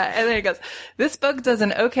 yeah, and then it goes, this book does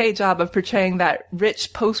an okay job of portraying that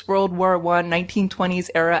rich post-World War I 1920s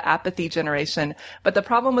era apathy generation, but the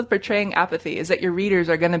problem with portraying apathy is that your readers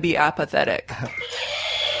are going to be apathetic.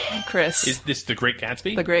 Chris. Is this The Great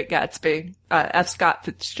Gatsby? The Great Gatsby. F. Scott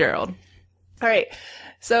Fitzgerald. All right.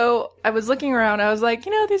 So I was looking around. I was like,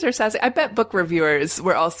 these are sassy. I bet book reviewers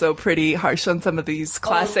were also pretty harsh on some of these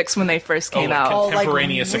classics when they first came out.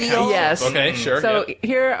 Contemporaneous like accounts. Yes. Okay, sure. So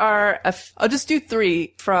here are, I'll just do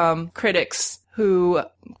 3 from critics who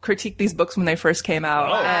critiqued these books when they first came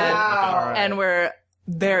out. And were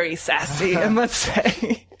very sassy, I must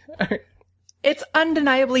say. It's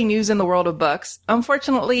undeniably news in the world of books.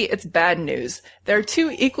 Unfortunately, it's bad news. There are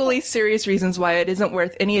 2 equally serious reasons why it isn't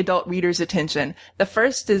worth any adult reader's attention. The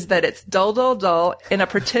first is that it's dull in a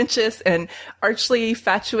pretentious and archly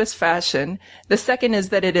fatuous fashion. The second is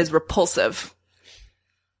that it is repulsive.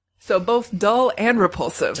 So both dull and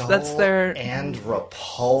repulsive. And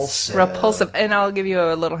repulsive. Repulsive. And I'll give you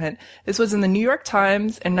a little hint. This was in the New York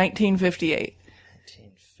Times in 1958.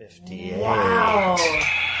 1958. Wow.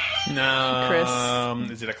 No. Chris.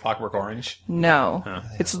 Is it A Clockwork Orange? No.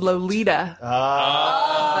 It's Lolita.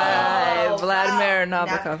 By Vladimir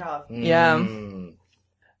Nabokov. Yeah.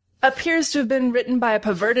 Appears to have been written by a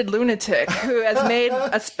perverted lunatic who has made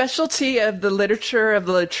a specialty of the literature of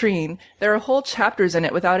the latrine. There are whole chapters in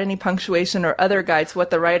it without any punctuation or other guide to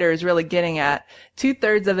what the writer is really getting at.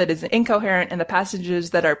 2/3 of it is incoherent, and the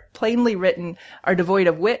passages that are plainly written are devoid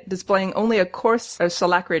of wit, displaying only a coarse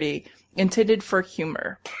alacrity intended for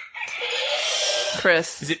humor.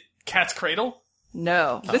 Chris. Is it Cat's Cradle?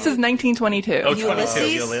 No. This is 1922. Oh,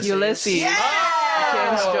 Ulysses.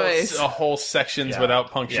 James Joyce. A whole sections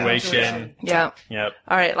without punctuation. Yeah. Yep.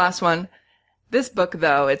 All right, last one. This book,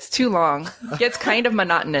 though, it's too long, gets kind of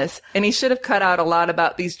monotonous, and he should have cut out a lot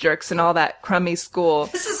about these jerks and all that crummy school.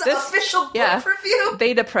 This is an official book review?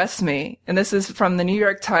 They depress me, and this is from the New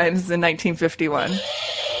York Times in 1951.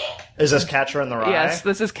 Is this Catcher in the Rye? Yes,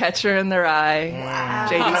 this is Catcher in the Rye. Wow.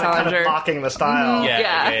 J.D. Salinger. Kind of mocking the style.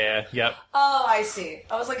 Yep. Oh, I see.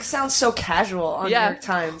 I was like, it sounds so casual on New York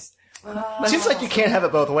Times. Seems like you can't have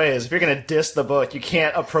it both ways. If you're going to diss the book, you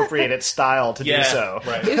can't appropriate its style to do so.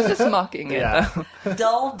 Right. He's just mocking it,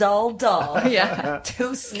 though. Dull. Yeah.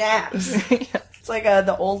 2 snaps. It's like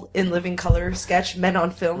the old In Living Color sketch, Men on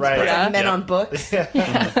Films, Right. but like Men on Books.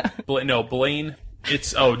 Blaine.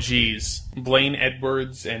 It's Blaine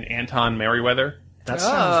Edwards and Anton Merriweather. That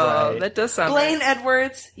sounds right. That does sound Blaine right.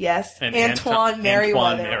 Edwards, yes. And Antoine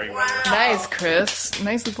Merriweather. Wow. Nice, Chris.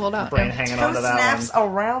 Nicely pulled out. Brain hanging 2 on to that snaps one.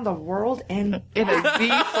 around the world and In a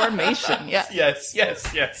Z formation. Yeah. Yes.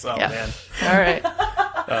 Oh, Yeah. man. All right.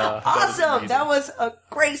 awesome. That was a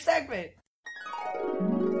great segment.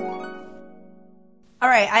 All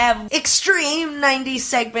right, I have extreme 90s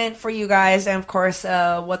segment for you guys, and of course,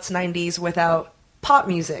 what's 90s without pop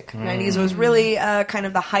music? 90s was really kind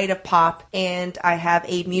of the height of pop, and I have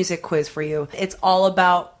a music quiz for you. It's all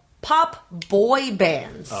about pop boy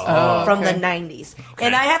bands from the 90s. Okay.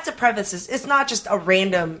 And I have to preface this, it's not just a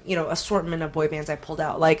random, assortment of boy bands I pulled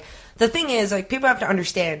out. Like, the thing is, like, people have to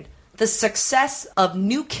understand, the success of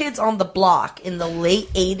New Kids on the Block in the late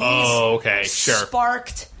 80s Oh, okay, sure.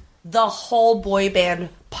 sparked the whole boy band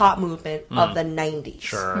pop movement of the 90s.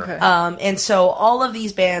 Sure. Okay. And so all of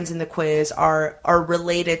these bands in the quiz are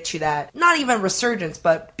related to that, not even resurgence,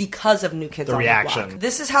 but because of New Kids on reaction. the Block.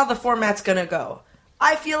 This is how the format's gonna go.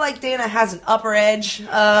 I feel like Dana has an upper edge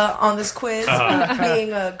on this quiz,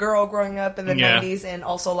 being a girl growing up in the 90s and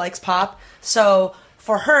also likes pop. So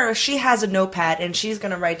for her, she has a notepad and she's going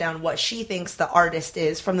to write down what she thinks the artist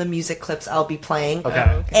is from the music clips I'll be playing.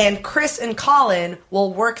 Okay. And Chris and Colin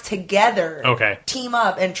will work together, Okay. team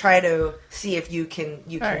up, and try to see if you can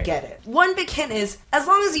right. get it. One big hint is, as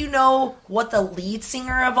long as you know what the lead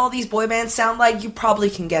singer of all these boy bands sound like, you probably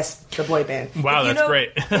can guess the boy band. Wow, If you that's know-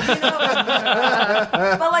 great. if you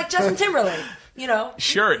know- but like Justin Timberlake, you know.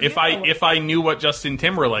 Sure, if I knew what Justin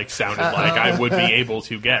Timberlake sounded like, I would be able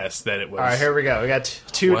to guess that it was. All right, here we go. We got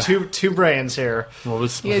two brains here. What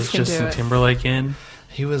was You guys can do Justin it. Timberlake in?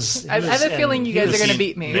 He was. I have a feeling you guys are going to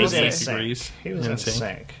beat me. He was We'll in see. sync. He was in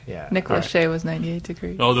sync. Yeah. Nick Lachey was 98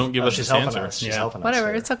 degrees. Oh, don't give us She's this helping answer. us. She's yeah. helping us. Whatever,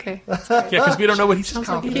 here. it's okay. Yeah, because we don't know what he sounds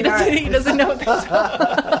like. He doesn't know this.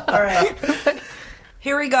 All right.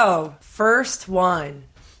 Here we go. First one.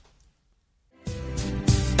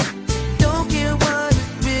 Don't care what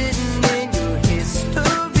is written in your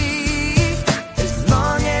history, as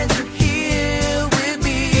long as you're here with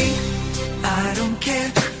me. I don't care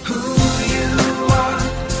who you are,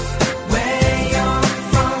 where you're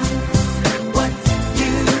from, what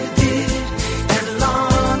you did, as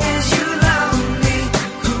long as you love me.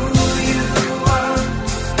 Who you are,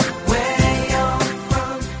 where you're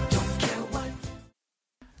from, don't care what.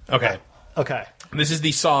 Okay. Okay. This is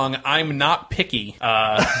the song "I'm Not Picky"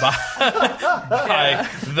 by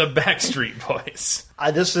the Backstreet Boys.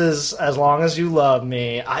 This is As Long as You Love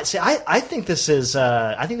Me. I think this is.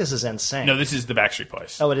 I think this is NSYNC. No, this is the Backstreet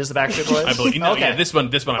Boys. Oh, it is the Backstreet Boys. I believe. No, Okay. yeah, this one.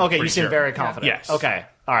 I'm Okay, pretty you seem sure. very confident. Yes. Okay.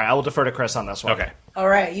 All right. I will defer to Chris on this one. Okay. All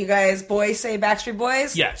right, you guys, boys say Backstreet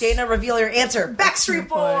Boys? Yes. Dana, reveal your answer. Backstreet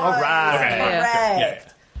Boys! All right. Okay. All right. Yeah.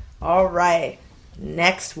 All right.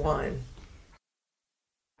 Next one.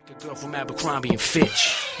 A girl from Abercrombie and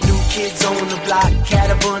Fitch. New Kids on the block,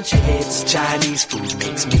 had a bunch of hits. Chinese food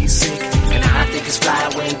makes me sick, and I think it's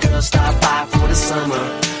fly when girls stop by for the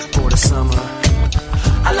summer. For the summer,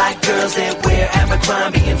 I like girls that wear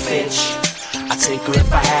Abercrombie and Fitch. I take her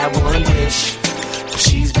if I had one wish, but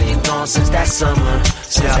she's been gone since that summer.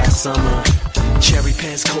 Since that summer. Cherry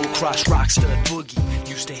pants, cold crush, rock stud boogie.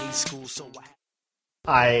 Used to hate school, so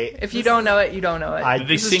If you don't know it, you don't know it. Did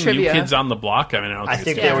they This is sing New trivia. Kids on the Block? I mean, I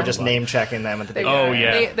think it's they were on just the Block. name checking them at the They- beginning. Oh,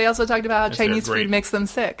 yeah. They also talked about how Yes, they're Chinese great. food makes them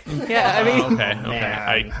sick. Yeah, I mean, Okay.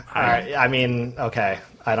 Man. All right. I mean, okay.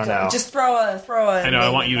 I don't know. Just throw a I know. I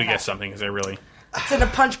name want in you the to hat. guess something because I really. It's in a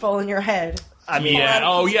punch bowl in your head. I mean, Yeah. out a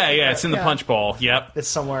Oh, piece yeah. of Yeah. paper. It's in the Yeah. punch bowl. Yep. it's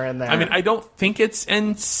somewhere in there. I mean, I don't think it's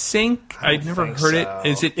NSYNC. I've never think heard so.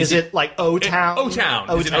 it. Is it like O-Town? O-Town.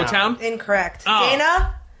 Is it O-Town? Incorrect. Oh.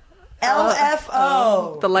 Dana?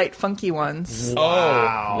 LFO. the light, funky ones.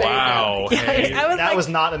 Wow. Oh, wow. Yeah, Hey. I was That like, was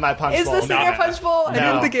not in my punch is bowl. this in your punch bowl? I No,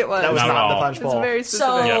 didn't think it was. That was Not not at in the all. punch It's bowl. very specific.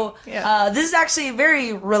 So Yeah. this is actually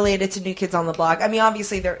very related to New Kids on the Block. I mean,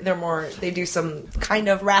 obviously they're more. They do some kind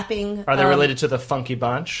of rapping. Are they related to the Funky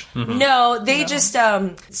Bunch? No, they just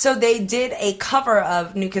so they did a cover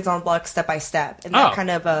of New Kids on the Block Step by Step, and that Oh. kind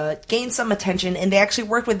of gained some attention. And they actually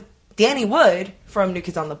worked with Danny Wood from New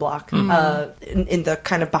Kids on the Block in the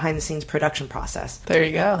kind of behind the scenes production process. There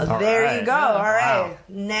you go. There right. you go. All right, Wow.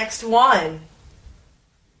 next one.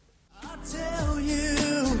 tell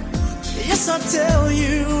you, yes, I'll tell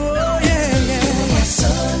you, oh yeah, yeah.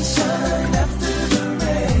 Sunshine after the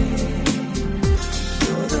rain,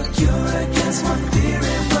 you're the cure against my fear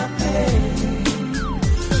and my pain.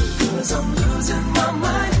 'Cause I'm losing my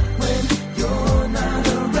mind when you're not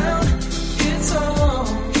around. It's all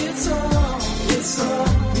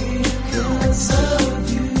because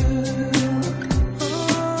of you.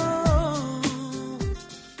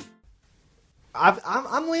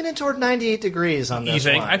 I'm leaning toward 98 degrees on this You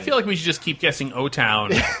think? one. I feel like we should just keep guessing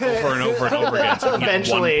O-Town over and over and over again. So we can get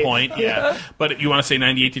Eventually. 1 point. Yeah. But you want to say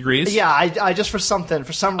 98 degrees? Yeah, I just for some reason,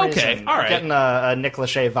 Okay, all right. getting a Nick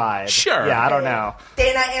Lachey vibe. Sure. Yeah, I don't know.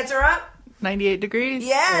 Dana, answer up. 98 degrees.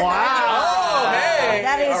 Yeah. Wow. Oh, hey.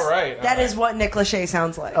 That is All right. that is what Nick Lachey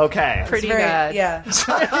sounds like. Okay. Pretty Very- bad. Yeah.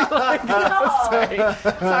 Sorry,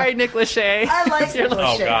 Nick Lachey. I like Nick Oh,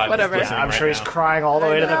 Lachey. God. Whatever. He's Yeah, listening I'm right sure he's now. crying all the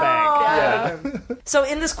way to the bank. Yeah. So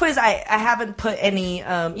in this quiz, I haven't put any.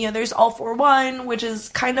 There's All For One, which is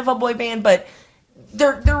kind of a boy band, but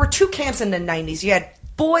there were two camps in the '90s. You had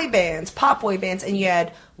boy bands, pop boy bands, and you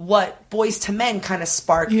had what Boyz II Men kind of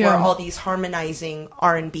sparked were all these harmonizing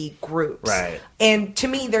R&B groups. Right. And to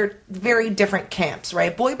me, they're very different camps,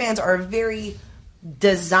 right? Boy bands are very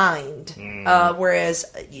designed, whereas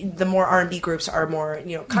the more R&B groups are more,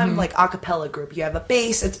 kind of like a cappella group. You have a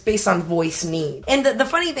bass, it's based on voice need. And the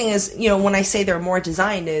funny thing is, when I say they're more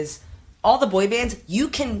designed is all the boy bands, you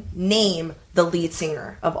can name the lead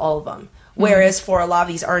singer of all of them. Whereas for a lot of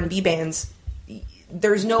these R&B bands,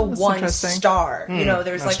 there's no one star.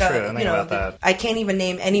 There's like I can't even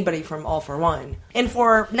name anybody from All For One. And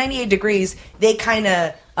for 98 Degrees, they kind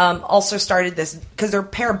of also started this because they're a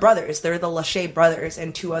pair of brothers. They're the Lachey brothers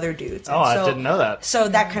and two other dudes. Oh, I didn't know that. So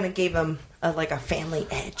that kind of gave them a family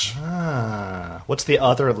edge. What's the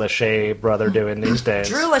other Lachey brother doing these days?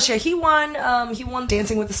 Drew Lachey. He won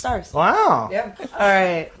Dancing with the Stars. Wow. Yeah. All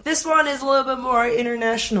right. This one is a little bit more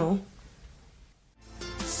international.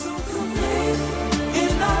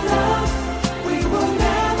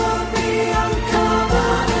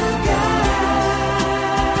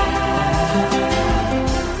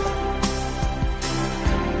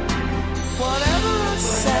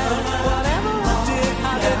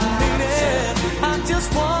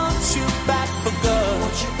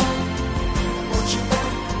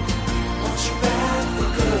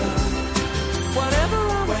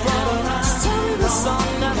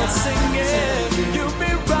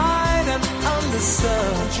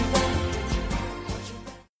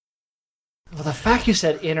 Well, the fact you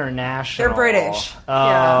said international. They're British.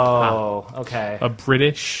 Oh, okay. A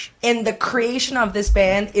British. And the creation of this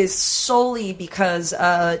band is solely because,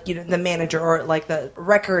 the manager or like the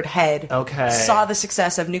record head saw the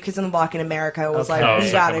success of New Kids on the Block in America and was like,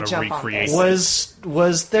 we gotta jump on this.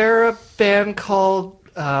 Was there a band called,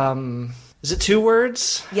 is it 2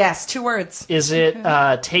 words? Yes, 2 words. Is it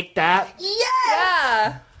Take That? Yes!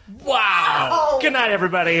 Yeah. Wow! Good night,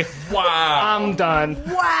 everybody. Wow. I'm done.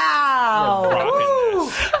 Wow! We're rocking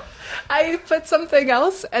this. I put something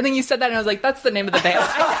else, and then you said that, and I was like, "That's the name of the band."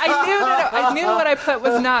 I knew what I put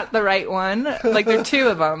was not the right one. Like there are 2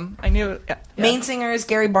 of them. I knew. Yeah. Main singer is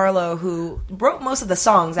Gary Barlow, who wrote most of the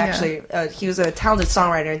songs. Actually, he was a talented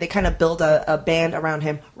songwriter. They kind of built a band around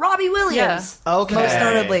him. Robbie Williams, most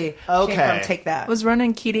notably, came from Take That. Was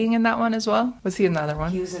Ronan Keating in that one as well? Was he in the other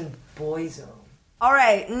one? He was in Boyzone. All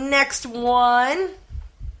right, next one.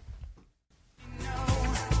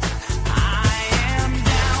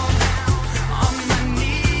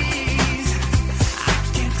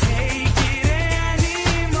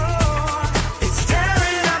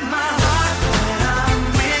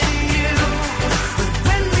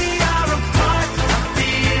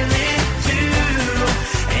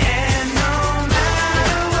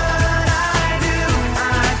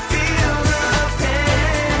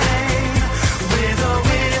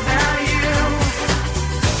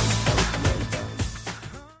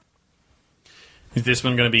 Is this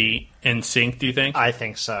one going to be NSYNC, do you think? I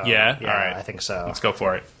think so. Yeah? All right. I think so. Let's go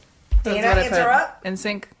for it. Dana, answer up.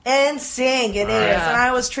 NSYNC. NSYNC, it is. And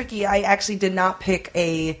I was tricky. I actually did not pick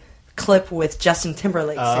a clip with Justin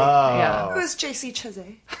Timberlake singing. Yeah. It was JC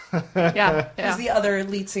Chasez. Yeah. Who's the other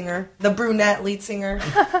lead singer, the brunette lead singer.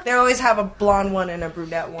 They always have a blonde one and a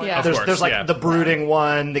brunette one. Yeah. There's like the brooding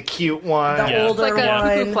one, the cute one, the older it's like a one.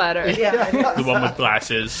 cuckoo platter. Yeah. The one with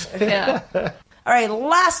glasses. Yeah. All right,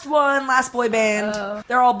 last one, last boy band.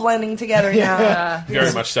 They're all blending together now.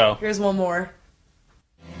 Very much so. Here's one more.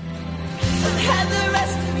 Had the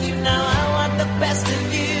rest of you, now I want the best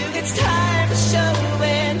of you. It's time to show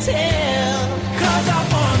and tell. 'Cause I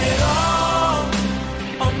want it all,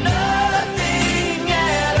 or nothing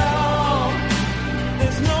at all.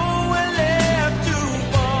 There's nowhere left to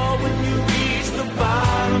fall when you reach the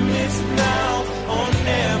bottom. It's now or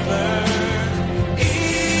never.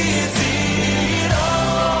 Is it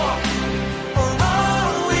all, or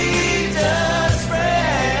are we just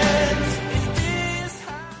friends? Is this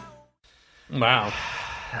how? Wow.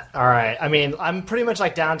 All right. I mean, I'm pretty much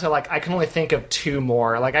like down to like I can only think of 2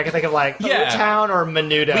 more. Like I can think of like O-Town or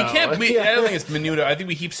Menudo. We can't. I don't think it's Menudo. I think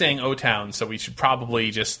we keep saying O-Town, so we should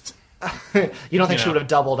probably just. You don't think she would have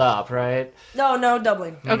doubled up, right? No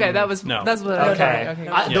doubling. Okay, that's what I was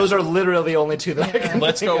Okay. Those are literally the only 2 that I can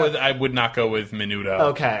Let's think go of. with. I would not go with Menudo.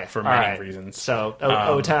 Okay. For All many right. reasons. So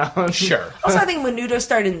O-Town. Sure. Also, I think Menudo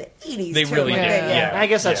started in the 80s. They too. really Like, did. Yeah. I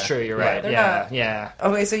guess that's true. You're right. They're Yeah. not- Yeah.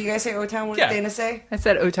 Okay, so you guys say O-Town. What did Dana say? I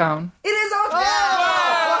said O-Town. It is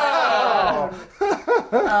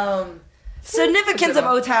O-Town! Significance of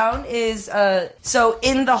O-Town is, so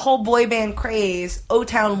in the whole boy band craze,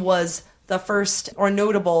 O-Town was the first or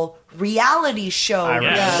notable reality show. I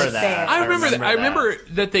remember that. fan. I remember that. I that. remember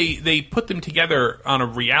that they put them together on a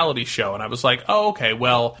reality show, and I was like, oh, okay,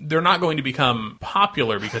 well, they're not going to become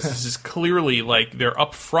popular because this is clearly like they're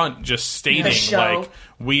up front just stating show. like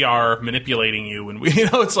we are manipulating you, and we,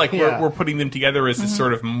 it's like we're putting them together as this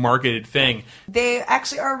sort of marketed thing. They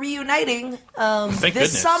actually are reuniting this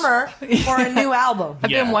goodness. summer for a new album. I've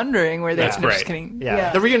been wondering where That's they're just great. kidding.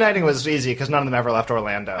 Yeah. The reuniting was easy because none of them ever left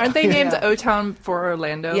Orlando. Aren't they named O-Town for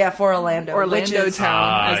Orlando? Yeah, for Orlando. Orlando which is,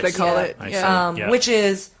 Town, as they call it. I see. Yeah. Which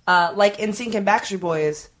is like NSYNC and Backstreet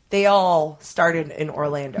Boys. They all started in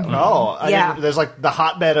Orlando. Oh, Yeah. there's like the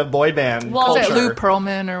hotbed of boy band Well, Is culture. it Lou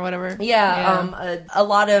Pearlman or whatever? Yeah, a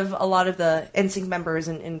lot of the NSYNC members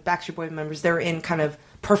and Backstreet Boy members, they're in kind of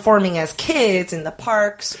performing as kids in the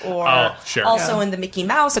parks or also in the Mickey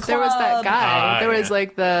Mouse But Club. there was that guy. There was yeah.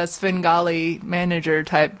 like the Svengali manager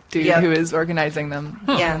type dude Yep. who was organizing them.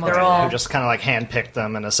 Yeah, they're all. Who just kind of like handpicked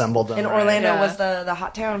them and assembled them. And right? Orlando Yeah. was the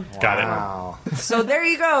hot town. Got it. Wow. So there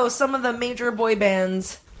you go. Some of the major boy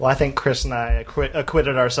bands. Well, I think Chris and I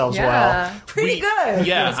acquitted ourselves well. Yeah. Pretty good.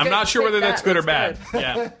 Yeah, I'm good. not sure whether Take that's that. good or That's bad.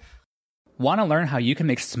 Yeah. Want to learn how you can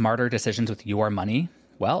make smarter decisions with your money?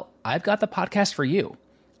 Well, I've got the podcast for you.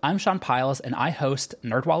 I'm Sean Piles, and I host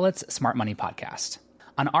NerdWallet's Smart Money Podcast.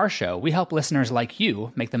 On our show, we help listeners like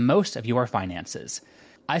you make the most of your finances.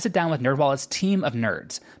 I sit down with NerdWallet's team of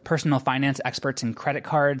nerds, personal finance experts in credit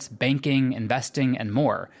cards, banking, investing, and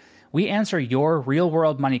more. We answer your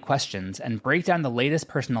real-world money questions and break down the latest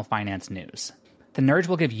personal finance news. The nerds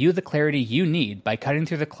will give you the clarity you need by cutting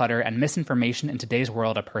through the clutter and misinformation in today's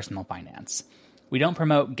world of personal finance. We don't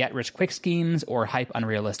promote get-rich-quick schemes or hype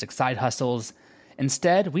unrealistic side hustles.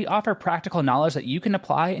 Instead, we offer practical knowledge that you can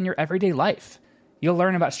apply in your everyday life. You'll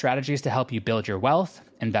learn about strategies to help you build your wealth,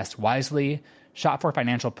 invest wisely, shop for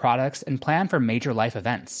financial products, and plan for major life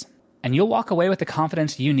events. And you'll walk away with the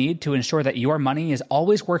confidence you need to ensure that your money is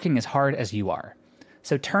always working as hard as you are.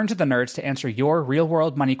 So turn to the nerds to answer your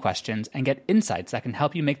real-world money questions and get insights that can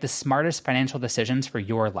help you make the smartest financial decisions for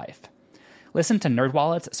your life. Listen to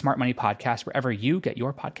NerdWallet's Smart Money Podcast wherever you get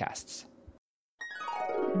your podcasts.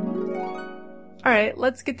 All right,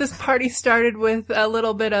 let's get this party started with a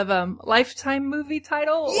little bit of Lifetime movie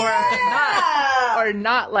title or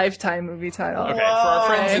not Lifetime movie title. Okay, for our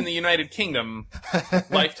friends in the United Kingdom,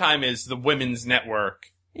 Lifetime is the women's network,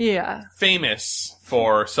 Yeah. famous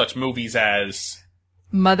for such movies as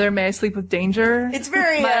Mother, May I Sleep with Danger? It's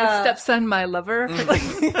very My Stepson, My Lover.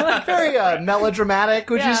 Very melodramatic,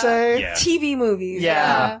 would you say? Yeah. TV movies.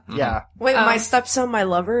 Yeah. Yeah. Wait, My Stepson, My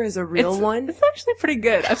Lover is a real one? It's actually pretty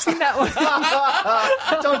good. I've seen that one.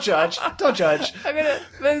 Don't judge. Don't judge. But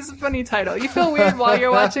it's a funny title. You feel weird while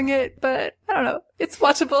you're watching it, but I don't know. It's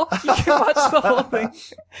watchable. You can watch the whole thing.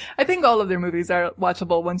 I think all of their movies are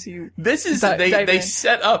watchable once you This is dive they in.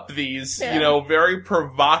 set up these very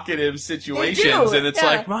provocative situations, do, and it's yeah.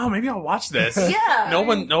 like, wow, maybe I'll watch this. Yeah. No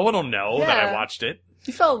one will know that I Yeah. watched it.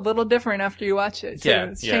 You felt a little different after you watch it, too. Yeah,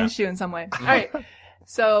 It's yeah. changed you in some way. All right.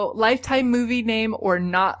 So, Lifetime movie name or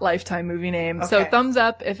not Lifetime movie name. So, Okay. thumbs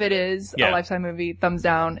up if it is Yeah. a Lifetime movie, thumbs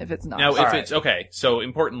down if it's not. Now, if right. it's okay, so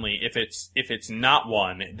importantly, if it's not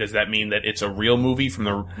one, does that mean that it's a real movie from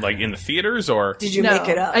the in the theaters, or Did you No, make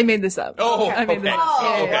it up? I made this up. Oh, I made this okay. up.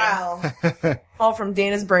 Oh, Yeah. wow. All from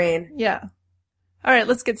Dana's brain. Yeah. All right,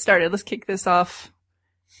 let's get started. Let's kick this off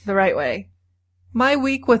the right way. My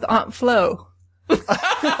Week with Aunt Flo. real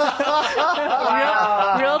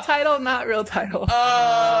title, not real title.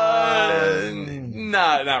 not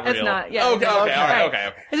real. It's not, yeah. Okay, All right. okay.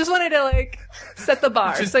 I just wanted to set the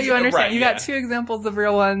bar Just- so you understand. right, You got yeah. two examples of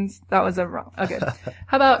real ones. That was a wrong. Okay.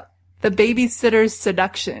 How about The Babysitter's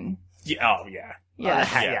Seduction? Yeah, oh yeah. Yeah.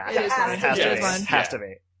 Yeah. It is one. It has It to is be. one. Has to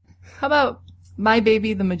be. How about My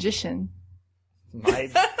Baby the Magician? My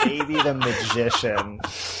Baby the Magician.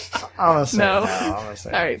 I'm gonna say No. no. I'm gonna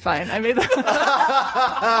say All right, fine. I made that.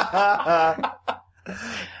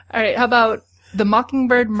 All right. How about The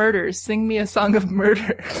Mockingbird Murders? Sing Me a Song of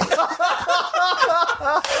Murder.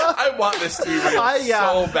 I want this to be real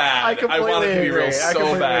so bad. I completely want it to be agree. real I so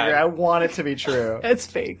completely bad. agree. I want it to be true. It's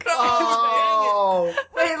fake. Oh.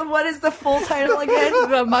 Wait, what is the full title again?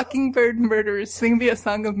 The Mockingbird Murders. Sing Me a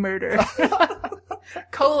Song of Murder.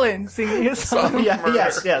 Sing Me a Song of Yeah,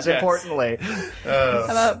 Murder. yes, importantly. How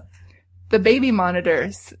about The Baby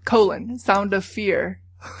Monitor? Sound of Fear.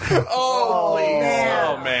 Oh, please. man.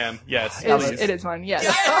 Oh, man. Yes, It is one. Yes.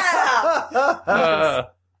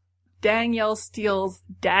 Danielle Steele's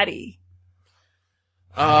Daddy.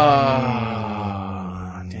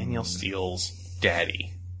 Danielle Steele's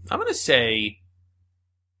daddy. I'm going to say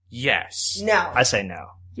yes. No. I say no.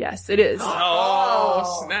 Yes, it is.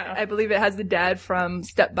 Oh, snap. I believe it has the dad from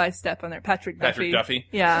Step by Step on there, Patrick Duffy.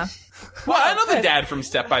 Yeah. Well, I know the dad from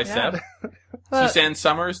Step by Step. Suzanne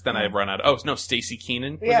Summers. Then I run out. Oh no, Stacey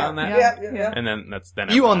Keenan was on that. Yeah. And then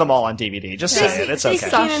You own them all on DVD. Just say it. It's okay.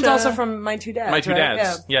 Stacey Keenan's also from My Two Dads. My Two right?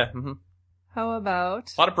 Dads. Yeah. Mm-hmm. How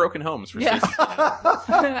about? A lot of broken homes for Yeah. Stacey.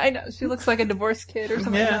 I know. She looks like a divorced kid or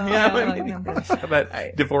something. How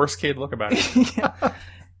that divorce kid look about it?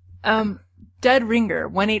 Dead Ringer,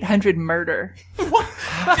 1-800-MURDER.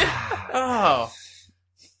 Oh.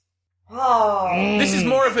 Oh. This is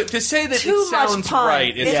more of a, to say that Too it much sounds pun.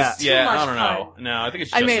 right. It's It's just, too yeah, much I don't know. pun. No, I think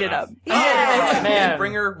it's I just made it enough. up. Yeah. Dead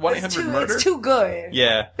Ringer, 1-800-MURDER? It's too good.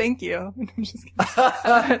 Yeah. Thank you. I'm just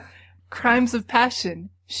kidding. Crimes of Passion.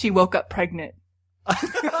 She woke up pregnant.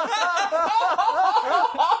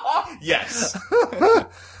 Yes.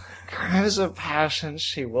 Crimes of Passion.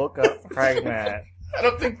 She woke up pregnant. I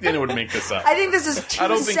don't think Dana would make this up. I think this is I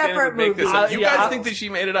don't two think Dana separate would make this movies. up. You guys think that she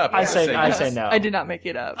made it up? I say no. I did not make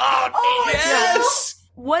it up. Oh, yes!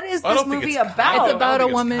 What is I this don't think movie it's about? It's about a think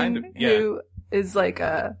it's woman kind of- yeah. who is like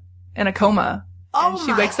in a coma. Oh and she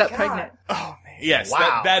my wakes up God. pregnant. Yes,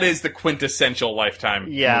 Wow. that is the quintessential Lifetime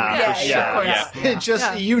Yeah, movie. Yeah, for yeah, sure. of Yeah. course. It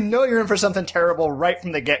just, you know you're in for something terrible right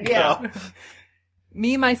from the get-go. Yeah.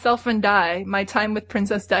 Me, Myself, and Die. My Time with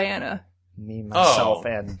Princess Diana. Me, myself,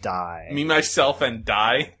 and die. Me, Myself, and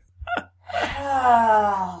Die.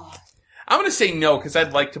 I'm going to say no, because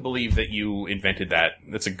I'd like to believe that you invented that.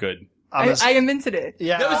 That's a good... I invented it.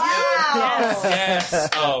 Yeah. That was good. Yes.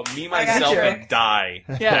 Oh, Me, Myself, you. and Die.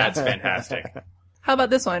 Yeah. That's fantastic. How about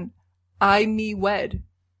this one? I, Me, Wed.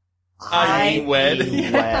 I Me Wed.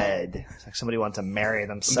 Wed. It's like somebody wants to marry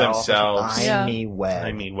themselves. I Yeah. me wed.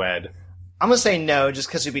 I Me Wed. I'm gonna say no, just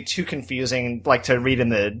because it'd be too confusing, like to read in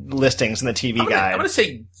the listings in the TV guide. I'm going to say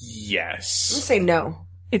I'm yes. gonna say no.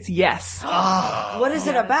 It's yes. What is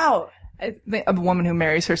it about? A woman who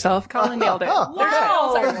marries herself. Colin nailed it. Their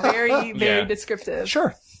titles are very, very Yeah. descriptive.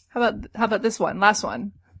 Sure. How about this one? Last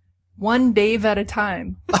one. One Dave at a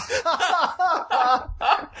Time.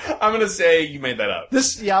 I'm going to say you made that up. I'm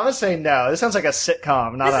gonna say no. This sounds like a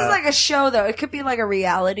sitcom, not This a... is like a show, though. It could be like a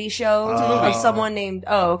reality show of someone named...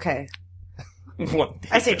 Oh, okay.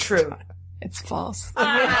 I say true. It's false.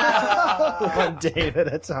 One day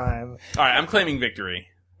at a time. All right, I'm claiming victory.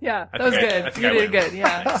 Yeah, I that was think I good. think You I did win. good.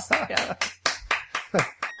 Yeah. Nice. Yeah.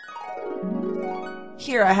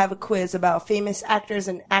 Here I have a quiz about famous actors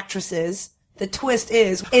and actresses. The twist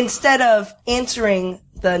is, instead of answering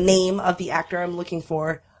the name of the actor I'm looking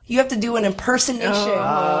for, you have to do an impersonation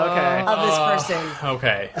okay. of this person.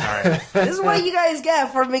 Okay, all right. This is what you guys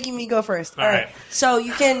get for making me go first. All right. So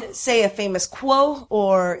you can say a famous quote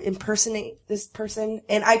or impersonate this person.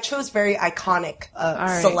 And I chose very iconic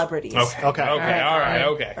celebrities. Okay. Okay. All right.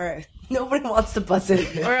 All right. Nobody wants to buzz in.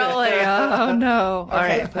 We're all like, oh no. All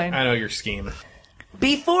right, fine. I know your scheme.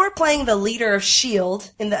 Before playing the leader of S.H.I.E.L.D.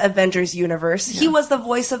 in the Avengers universe, he was the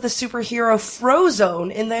voice of the superhero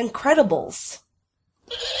Frozone in The Incredibles.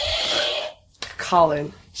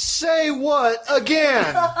 Colin. Say what again?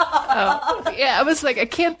 Yeah, I was like, I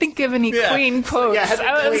can't think of any Queen quotes. Yeah,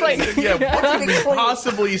 I was like, Yeah, what could he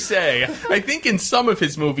possibly say? I think in some of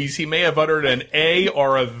his movies he may have uttered an A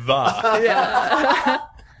or a the. yeah.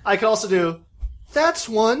 I could also do, that's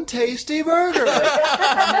one tasty burger.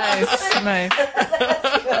 Nice.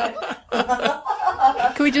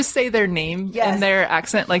 Can we just say their name Yes. in their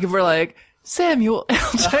accent? Like if we're like, Samuel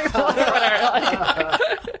L. Jackson.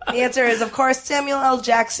 The answer is, of course, Samuel L.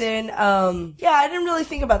 Jackson. Yeah, I didn't really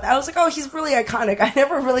think about that. I was like, oh, he's really iconic. I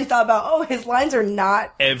never really thought about, oh, his lines are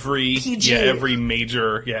not Every PG. every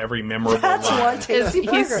memorable That's line. one Is tasty he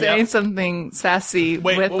burger. saying something sassy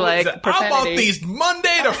Wait, with what was like that? profanity? How about these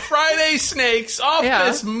Monday to Friday snakes off Yeah.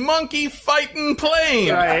 this monkey fighting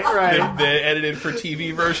plane? Right. The edited for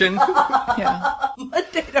TV version. Yeah.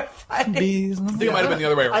 Monday to Friday. I think it might have been the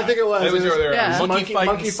other way around. I think it was. It was It was- the other way around. Yeah. Monkey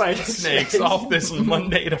Monkey fighting fighting snakes snakes. off this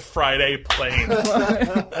Monday to Friday plane.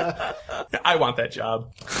 I want that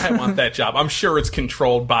job. I'm sure it's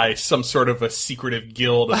controlled by some sort of a secretive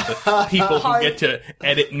guild of the people who get to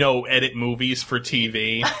edit movies for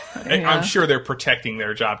TV. I'm sure they're protecting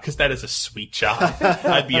their job because that is a sweet job.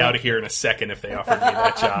 I'd be out of here in a second if they offered me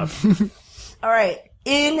that job. All right.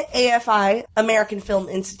 In AFI, American Film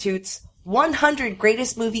Institute's 100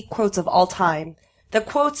 Greatest Movie Quotes of All Time, the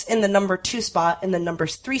quotes in the number 2 spot and the number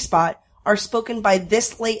 3 spot are spoken by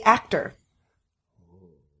this late actor.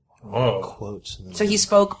 Oh. Quotes. So he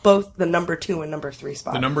spoke both the number 2 and number 3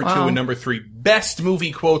 spot. The number 2 and number 3 best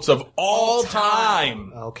movie quotes of all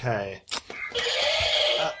time. Okay.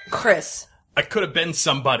 Chris. I could have been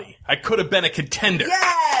somebody. I could have been a contender.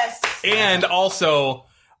 Yes! And also,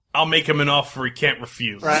 I'll make him an offer he can't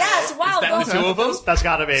refuse. Right. Yes, wow. Is that the two of them? That's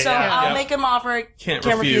gotta be. So yeah. I'll make him offer. Can't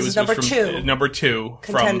refuse is number was from, 2. Number 2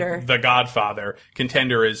 Contender. from The Godfather.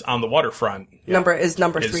 Contender is On the Waterfront. Number 3 And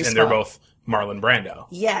spot. they're both Marlon Brando.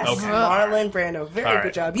 Yes, Okay. Marlon Brando. Very All good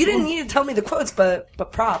right. job. You didn't need to tell me the quotes, but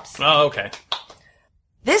props. Oh, okay.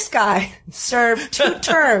 This guy served 2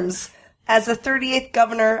 terms as the 38th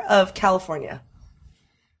governor of California.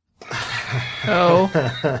 Oh.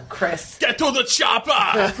 Chris. Get to the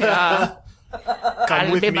chopper!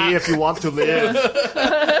 Come with me if you want to live.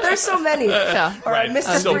 There's so many. Yeah. Or Right.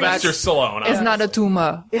 Mr. Sylvester Freeze. Stallone. It's not a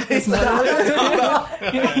tumor. It's not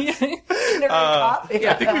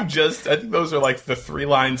I think those are like the 3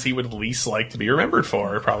 lines he would least like to be remembered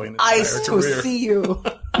for, probably in his Ice entire to career. see you.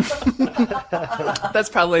 That's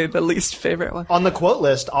probably the least favorite one. On the quote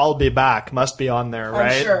list, I'll be back must be on there,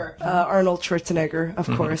 right? I'm sure. Arnold Schwarzenegger, of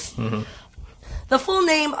course. The full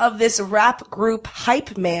name of this rap group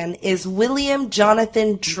hype man is William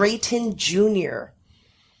Jonathan Drayton Jr.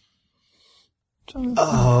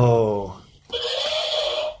 Oh.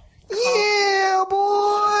 Yeah, boy!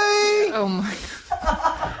 Oh my.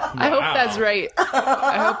 I hope that's right.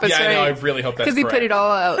 I hope it's Yeah, right. I know. I really hope that's Because he put it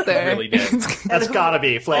all out there. Really did. That's gotta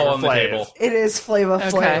be Flavor All on the Flav. table. It is Flava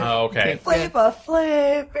Flav. Okay. Oh, okay. Flava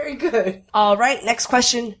Flav. Very good. All right, next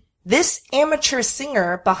question. This amateur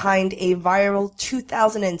singer behind a viral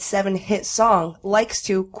 2007 hit song likes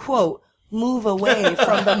to, quote, move away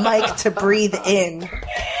from the mic to breathe in.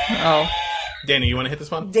 Oh. Dana, you want to hit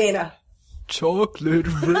this one? Dana. Chocolate.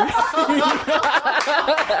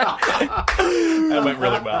 That went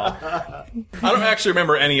really well. I don't actually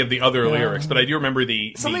remember any of the other lyrics, but I do remember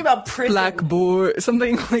Something about prison. Blackboard.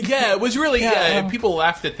 Something like Yeah, it was really, people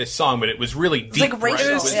laughed at this song, but it was really deep. It's like racial.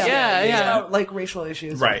 Right? It was- yeah. It's about, like racial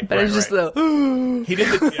issues. Right. But right, it's just right. the. He did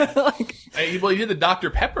the he did the Dr.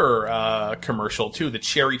 Pepper commercial too, the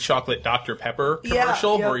cherry chocolate Dr. Pepper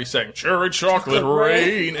commercial yeah. where he's saying cherry chocolate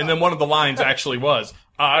rain, and then one of the lines actually was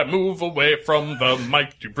I move away from the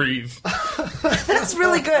mic to breathe. That's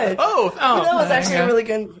really good. Oh, That was actually really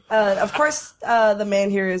good. Of course, the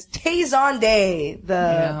man here is Tay Day,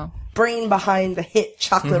 the brain behind the hit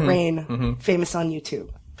Chocolate Rain, famous on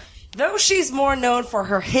YouTube. Though she's more known for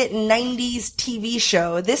her hit 90s TV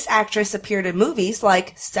show, this actress appeared in movies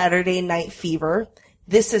like Saturday Night Fever,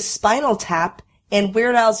 This Is Spinal Tap, and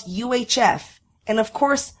Weird Al's UHF, and of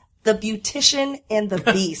course, The Beautician and the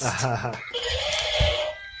Beast.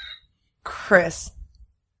 Chris.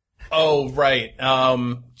 Oh, right.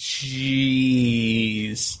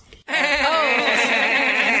 Jeez. That's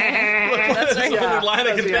the only line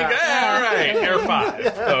I can think of. All right, air 5.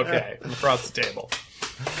 Okay, from across the table.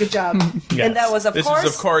 Good job. Yes. And that was, This is,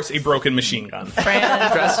 of course, a broken machine gun. Fran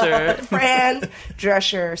Drescher. Fran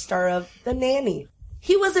Drescher, star of The Nanny.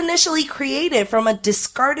 He was initially created from a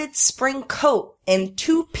discarded spring coat and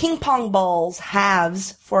 2 ping pong balls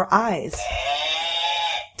halves for eyes.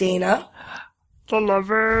 Dana. The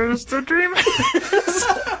lovers, the dreamers.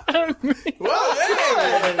 Good.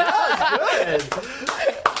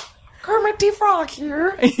 Kermit the Frog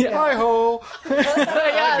here. Hi-ho. Yeah,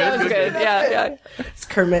 that was good. Yeah. It's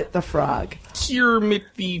Kermit the Frog. Kermit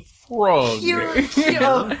the Frog.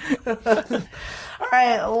 All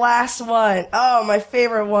right, last one. Oh, my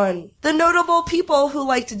favorite one. The notable people who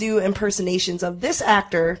like to do impersonations of this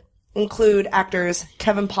actor include actors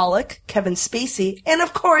Kevin Pollak, Kevin Spacey, and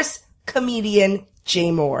of course, comedian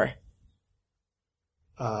Jay Moore.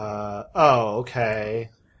 Okay.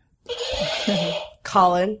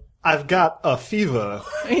 Colin. I've got a fever.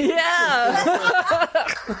 Yeah.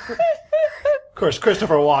 Of course,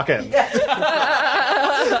 Christopher Walken.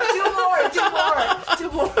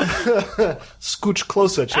 Two more. Scooch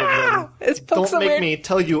closer, children. Don't make me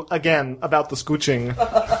tell you again about the scooching.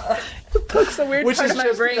 Pokes a weird part of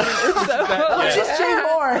my brain. Which is Jay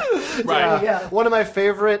Moore. Right. Yeah. One of my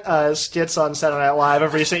favorite skits on Saturday Night Live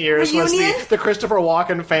of recent years was the Christopher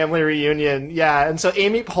Walken family reunion. Yeah, and so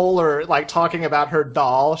Amy Poehler, like, talking about her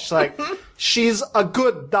doll, she's like, she's a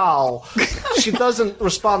good doll. She doesn't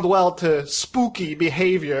respond well to spooky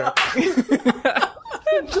behavior.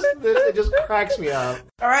 It just cracks me up.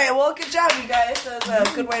 All right, well, good job, you guys. That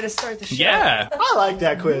was a good way to start the show. Yeah. I like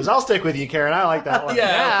that quiz. I'll stick with you, Karen. I like that one. Yeah,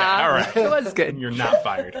 okay, all right. It was good. You're not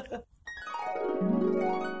fired.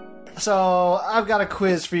 So, I've got a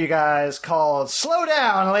quiz for you guys called Slow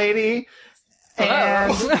Down, Lady.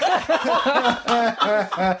 And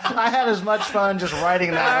I had as much fun just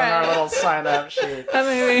writing that on our little sign-up sheet. That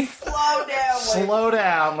made me... Slow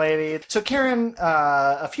down, lady. So, Karen,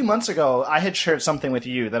 a few months ago, I had shared something with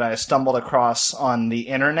you that I stumbled across on the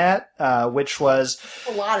internet, which was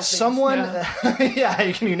A lot of things. someone. Yeah,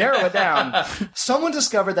 you narrow it down. Someone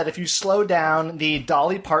discovered that if you slow down the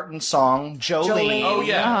Dolly Parton song "Jolene," Oh,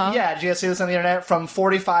 yeah. yeah, did you guys see this on the internet? From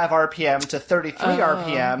 45 RPM to 33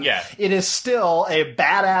 RPM, Yeah. it is still a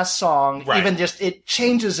badass song. Right. Even just it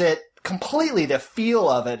changes it completely. The feel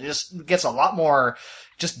of it just gets a lot more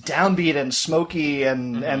just downbeat and smoky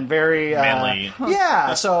and very Manly.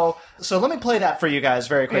 Yeah. So let me play that for you guys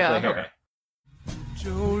very quickly Yeah. here. Okay.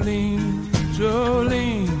 Jolene,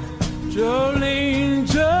 Jolene, Jolene,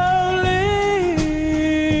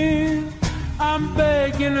 Jolene, I'm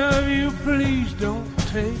begging of you, please don't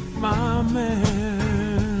take my man.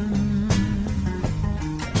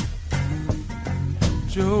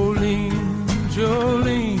 Jolene,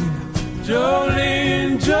 Jolene,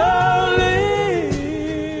 Jolene, Jolene.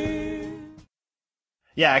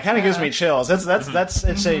 Yeah, it kind of gives me chills. It's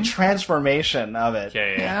a transformation of it.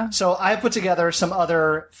 Yeah. So I put together some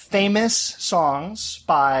other famous songs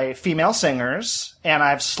by female singers, and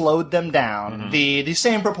I've slowed them down the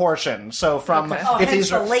same proportion. So from Okay. Oh, if hence these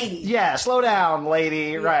the are lady. yeah, slow down,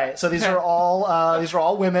 lady. Right. So these are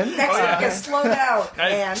all women. Next week is slow down,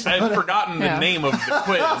 man. I've forgotten the name of the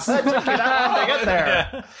quiz. It took you that long to get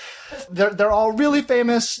there. They're all really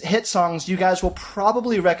famous hit songs. You guys will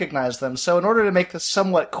probably recognize them. So in order to make this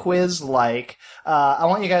somewhat quiz-like, I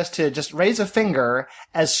want you guys to just raise a finger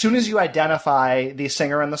as soon as you identify the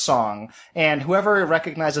singer and the song, and whoever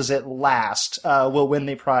recognizes it last will win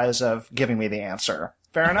the prize of giving me the answer.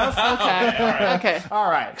 Fair enough? Okay. All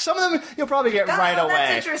right. Some of them you'll probably get right away.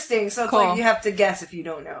 That's interesting. So it's Cool. like you have to guess if you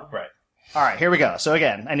don't know. Right. All right, here we go. So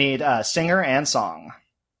again, I need singer and song.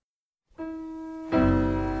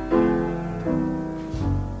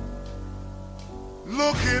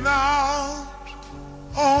 Looking out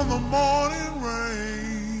on the morning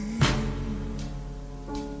rain,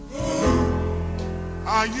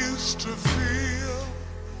 I used to feel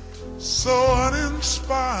so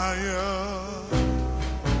uninspired.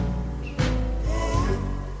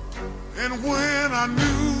 And when I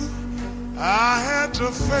knew I had to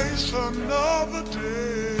face another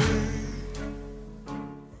day.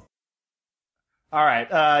 All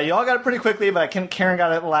right, you all got it pretty quickly, but Karen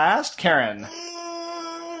got it last. Karen.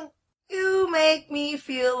 You make me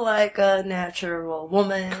feel like a natural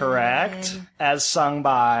woman. Correct. As sung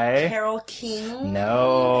by... Carole King.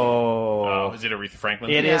 No. Oh, is it Aretha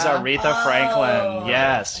Franklin? It is Aretha Franklin.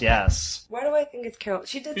 Yes. Why do I think it's Carole?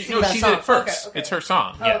 She did sing No, that she song. did it first. Okay. It's her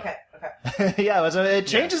song. Oh, Yeah. okay. Yeah, it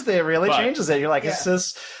changes it really But- changes it. You're like, is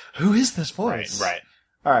this... Who is this voice? Right.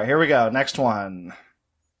 All right, here we go. Next one.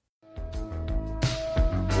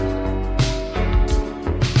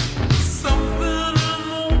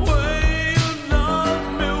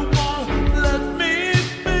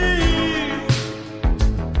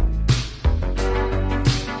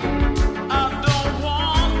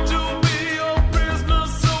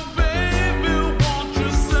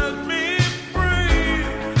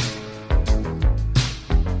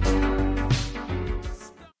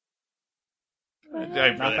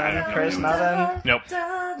 Nothing? Chris, nothing? Nope.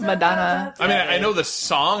 Madonna. I mean, I know the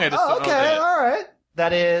song. I just Oh, don't know okay, the... all right.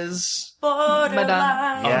 That is...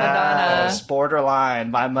 Madonna. Yes,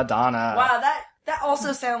 Borderline by Madonna. Wow, that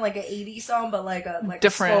also sounded like an 80s song, but like a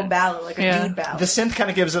Different. slow ballad, like a dude ballad. The synth kind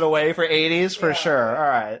of gives it away for 80s, for sure. All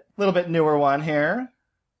right. A little bit newer one here.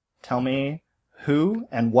 Tell me who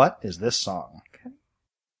and what is this song?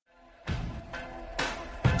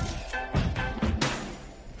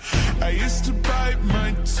 I used to bite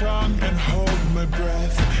my tongue and hold my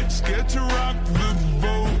breath, scared to rock the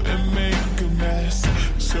boat and make a mess.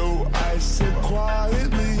 So I said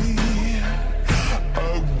quietly,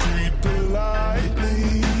 agreed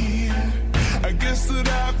politely. I guess that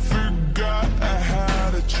I forgot I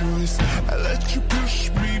had a choice. I let you push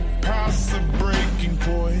me past the breaking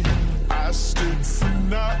point. I stood for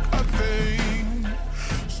nothing.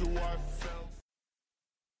 So I felt.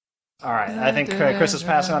 All right. I think Chris is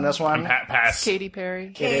passing on this one. Pass. Katy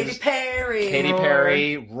Perry. Katy Perry. Katy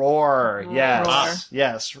Perry, Roar. Yes. Roar.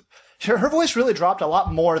 Yes. Her voice really dropped a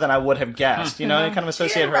lot more than I would have guessed. You know, you kind of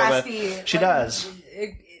associate her raspy, with... She does.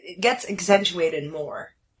 It gets accentuated more.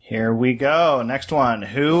 Here we go. Next one.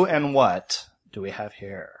 Who and what do we have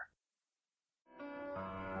here?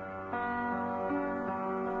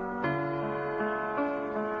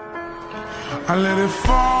 I let it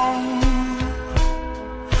fall,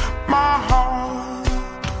 my heart,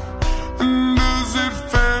 and as it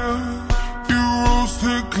fell, you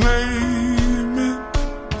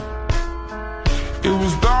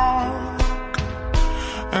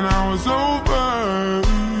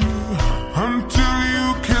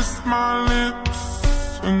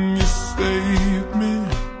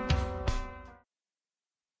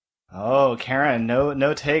Oh, Karen.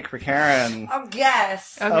 No take for Karen. I'll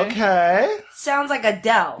guess. Okay. Sounds like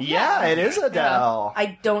Adele. Yeah, it is Adele.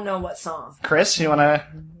 I don't know what song. Chris, you want to...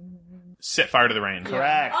 Set Fire to the Rain.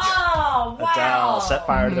 Correct. Oh, wow. Adele, Set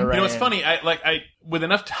Fire to the Rain. You know, it's funny. I with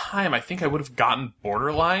enough time, I think I would have gotten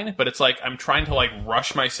Borderline, but it's like I'm trying to like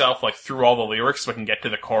rush myself like through all the lyrics so I can get to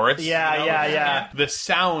the chorus. Yeah, yeah. The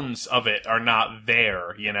sounds of it are not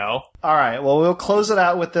there, you know? All right, well, we'll close it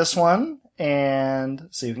out with this one and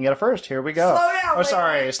see who can get it first. Here we go. Slow down, lady.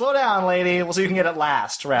 Sorry. Slow down, lady. We'll see who can get it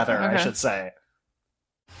last, rather, I should say.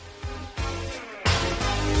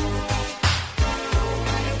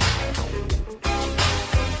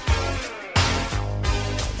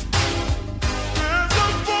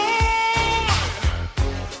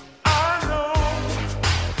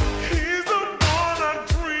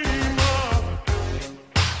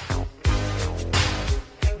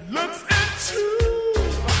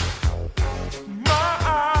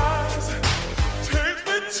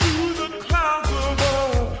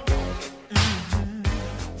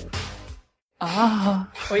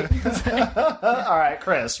 Wait. All right,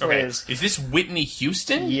 Chris, please. Is this Whitney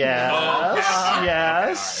Houston? Yes.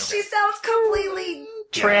 Yes. She sounds completely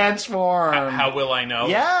transformed. How Will I Know?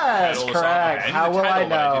 Yes, correct. Okay. How Will I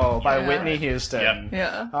Know by Yeah. Whitney Houston. Yep.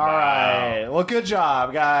 Yeah. All right. Well, good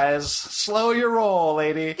job, guys. Slow your roll,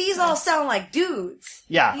 lady. These all sound like dudes.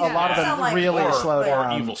 Yeah, Yeah, a lot of sound them like really or- slow Or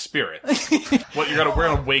down. evil spirits. What we're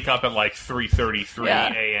gonna wake up at like 3:33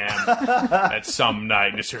 Yeah. a.m. at some night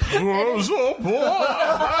and just hear, "What's up, boy?"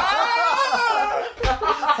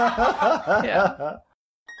 Yeah.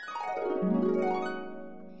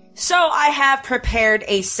 So I have prepared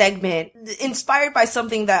a segment inspired by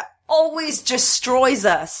something that always destroys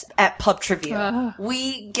us at pub trivia.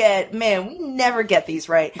 We never get these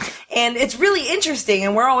right. And it's really interesting,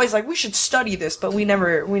 and we're always like, we should study this, but we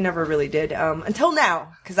never really did, until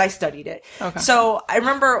now, because I studied it. Okay. So I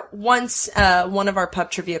remember once, one of our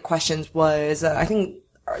pub trivia questions was, I think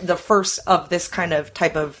the first of this kind of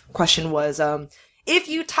type of question was, if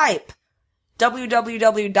you type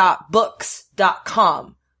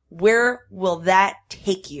www.books.com, where will that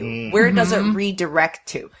take you? Where does it redirect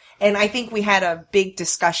to? And I think we had a big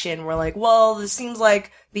discussion. We're like, well, this seems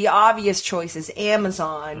like the obvious choice is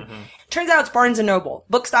Amazon. Turns out it's Barnes & Noble.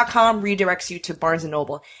 Books.com redirects you to Barnes &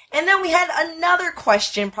 Noble. And then we had another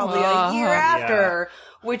question probably a year after,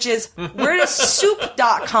 which is, where does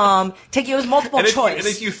soup.com take you as multiple choice? And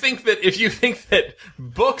if you think that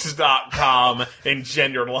books.com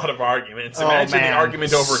engendered a lot of arguments, imagine the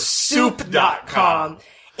argument over soup.com.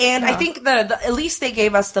 And I think at least they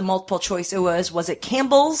gave us the multiple choice. It was it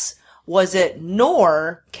Campbell's? Was it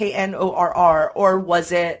Knorr, Knorr, or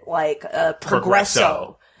was it like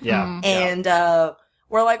Progresso? Yeah. And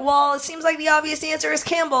we're like, well, it seems like the obvious answer is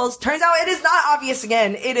Campbell's. Turns out it is not obvious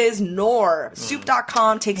again. It is Knorr.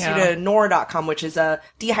 Soup.com takes you to Knorr.com, which is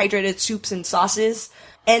dehydrated soups and sauces.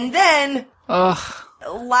 And then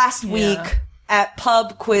last week at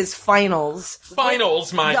Pub Quiz Finals.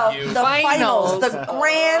 Finals, mind you. The finals, the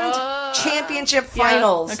grand championship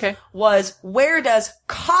finals was, where does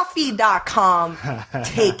coffee.com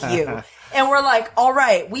take you? And we're like, all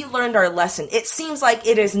right, we learned our lesson. It seems like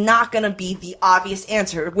it is not going to be the obvious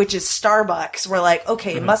answer, which is Starbucks. We're like,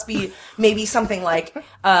 okay, it must be maybe something like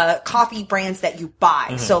coffee brands that you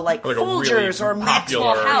buy. So like Folgers or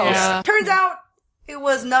Maxwell House. Yeah. Turns out it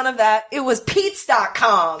was none of that. It was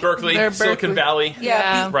Pete's.com. Berkeley, Silicon Valley.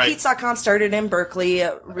 Yeah, Right. Pete's.com started in Berkeley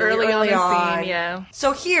really early on. Scene, yeah.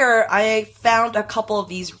 So here, I found a couple of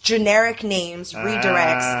these generic names,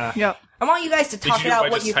 redirects. Yep. I want you guys to talk Did you it do it out by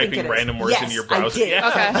what just you think typing it is. random words Yes, into your browser? I did. Yeah.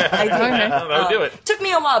 Okay. I did. That'll do it. Took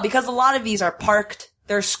me a while because a lot of these are parked.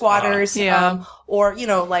 They're squatters. Or, you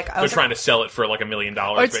know, like... They're trying to sell it for like $1 million,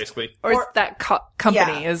 basically. Or it's that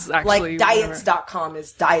company is actually... Like diets.com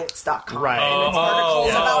is diets.com. Right. And it's articles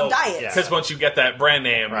about diets. Because once you get that brand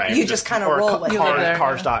name, Right. You just kind of roll with it.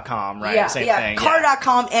 Cars.com, right? Same thing.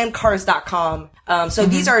 Car.com and cars.com. So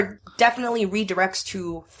these are definitely redirects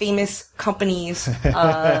to famous companies.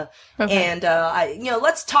 And,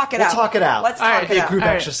 let's talk it out. Let's talk it out. Let's talk it out. Group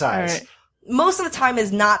exercise. Most of the time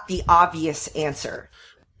is not the obvious answer.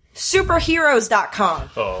 Superheroes.com.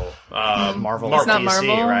 Marvel It's or not DC,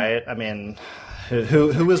 Marvel? right? I mean,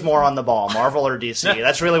 who is more on the ball, Marvel or DC?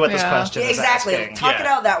 That's really what this question is Exactly. asking. Talk it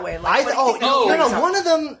out that way. Like, One of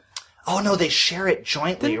them. Oh no, they share it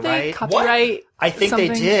jointly, Didn't they right? copyright I think they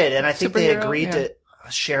something? did, and I think they Superhero? agreed Yeah. to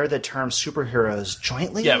share the term superheroes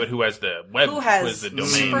jointly. Yeah, but who has the web? Who has has the domain?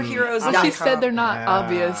 superheroes.com? Well, she said they're not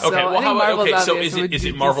obvious. So Okay, I well, think how about, Marvel's so obvious. is would it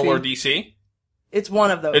be Marvel DC. or DC? It's one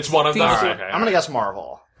of those. It's one of them. DC. All right, okay. I'm gonna guess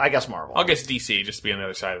Marvel. I guess Marvel. I'll guess DC just to be on the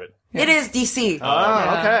other side of it. It is DC.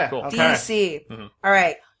 Oh, okay. Cool. Okay. DC. All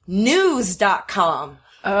right. News.com.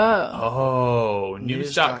 Oh,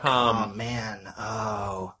 news.com. Oh, man.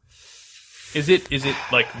 Oh. Is it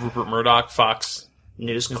like Rupert Murdoch, Fox?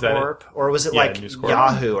 News Is that Corp? Or was it like News Corp.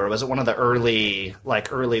 Yahoo? Or was it one of the early web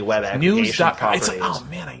aggregation News.com. properties? It's like, oh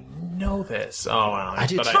man, I know this. Oh wow. I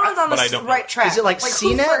do too. Sean's on but I the don't right know. track. Is it like who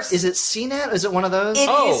CNET? first? Is it CNET? Is it one of those? It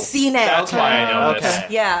is CNET. That's why I know this. Okay.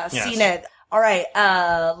 Yeah, Yes. CNET. All right,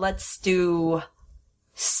 let's do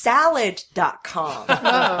salad.com.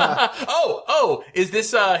 Oh, is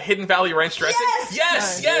this Hidden Valley Ranch dressing?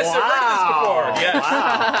 Yes! Yes, I've heard this before.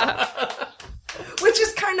 Yes. Which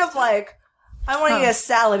is kind of like, I want to eat a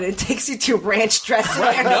salad, and it takes you to ranch dressing.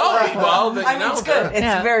 Right, no, well, I mean, it's good.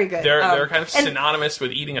 It's very good. They're kind of synonymous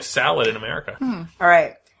with eating a salad in America. All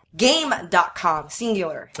right. Game.com,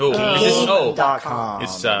 singular. Oh, Game.com.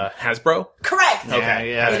 It's Hasbro? Correct.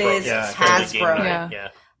 Okay. Yeah, It is Hasbro. Yeah.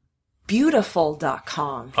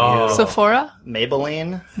 Beautiful.com. Oh. Sephora?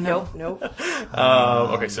 Maybelline? Nope.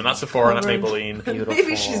 Okay, so not Sephora, not Maybelline. Beautiful.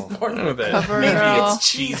 Maybe she's born with it. Cover Maybe Girl. it's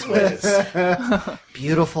Cheese Whiz.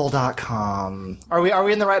 Beautiful.com. Are we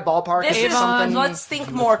in the right ballpark? This Is it is, something? let's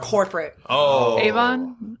think more corporate. Oh.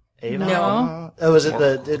 Avon? Avon? No. Oh, was it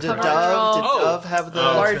did Cover Dove? Girl. Did Dove have the I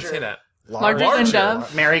was Larger. gonna say that. Larger than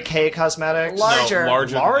Dove? Mary Kay Cosmetics? Larger. No,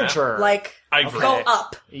 larger. than that. Larger. Like, Ivory. go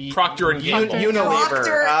up. Procter and Gamble. Unilever.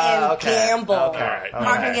 Procter and Okay. Gamble. Okay. Alright.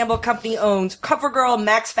 Procter and Gamble company owns CoverGirl,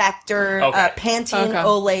 Max Factor, Okay. Pantene, Okay.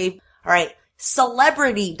 Olay. All right.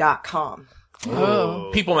 Celebrity.com.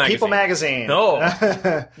 Oh. People Magazine. People Magazine.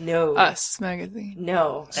 No. No. Us magazine.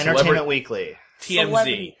 No. Entertainment Weekly. TMZ.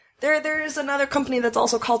 Celebrity. There is another company that's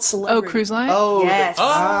also called Oh, Celebrity. Cruise Line? Oh. Yes.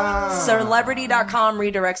 Ah. Celebrity.com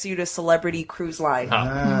redirects you to Celebrity Cruise Line.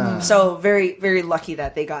 So very, very lucky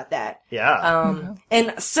that they got that. Yeah.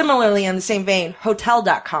 And similarly, in the same vein,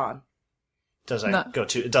 Hotel.com.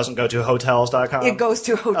 It doesn't go to hotels.com? It goes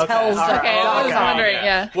to hotels. All right. Okay, I was wondering,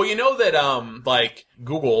 yeah. Well, you know that, like,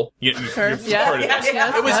 Google, you've heard of this.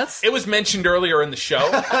 Yes. It was mentioned earlier in the show.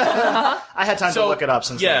 I had time to look it up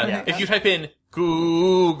since then. Yeah, if you type in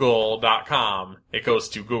Google.com, it goes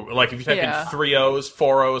to Google. Like, if you type in 3 O's,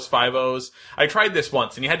 4 O's, 5 O's. I tried this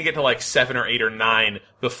once, and you had to get to, like, 7 or 8 or 9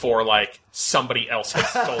 before, like, somebody else had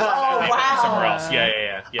stolen it. And they went somewhere else.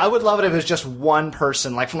 Yeah. I would love it if it was just one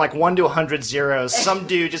person, like from like 1 to 100 zeros. Some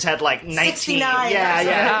dude just had like 19. 69.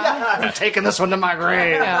 Yeah. I'm taking this one to my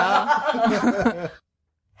grave.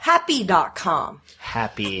 Happy.com.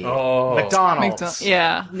 Happy. Oh. McDonald's.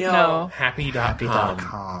 Yeah. No.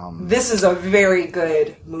 Happy.com. This is a very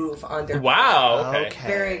good move on their Wow. Okay.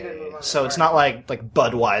 Very good move on So it's not like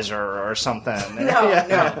Budweiser or something.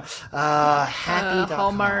 No. Happy.com.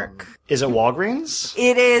 Hallmark. Is it Walgreens?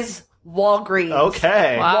 It is Walgreens.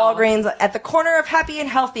 Okay. Wow. Walgreens at the corner of Happy and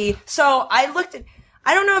Healthy. So I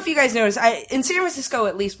don't know if you guys noticed, in San Francisco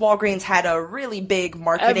at least, Walgreens had a really big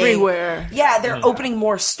marketing. Everywhere. Yeah, they're opening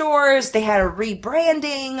more stores. They had a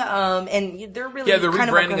rebranding, and they're really The kind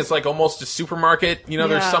rebranding of is like almost a supermarket. You know,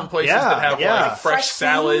 there's some places Yeah, that have yeah. like fresh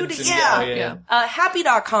salads. food. And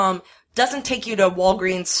Happy.com doesn't take you to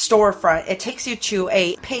Walgreens storefront. It takes you to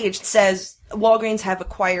a page that says Walgreens have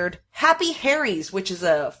acquired Happy Harry's, which is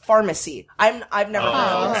a pharmacy. I've never heard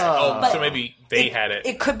of this. But so maybe they had it.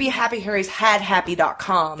 It could be Happy Harry's had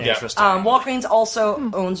Happy.com. Interesting. Walgreens also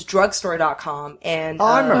owns Drugstore.com and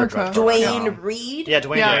I remember Drugstore.com. Dwayne Reed. Yeah,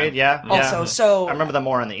 Dwayne Reed, yeah. Also, so I remember them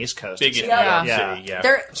more on the East Coast. Big in New Yeah. York City, yeah.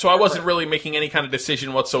 They're- So I wasn't really making any kind of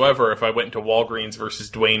decision whatsoever if I went into Walgreens versus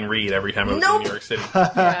Dwayne Reed every time I was in Nope. New York City.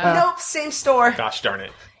 Nope, same store. Gosh darn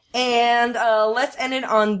it. And let's end it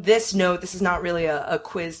on this note. This is not really a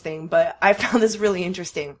quiz thing, but I found this really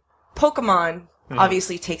interesting. Pokemon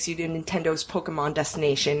obviously takes you to Nintendo's Pokemon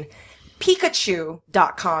destination.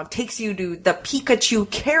 Pikachu.com takes you to the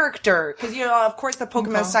Pikachu character. Because, of course, the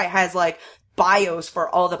Pokemon site has, like, bios for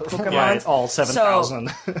all the Pokemon. Yeah, all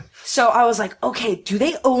 7,000. So I was like, okay, do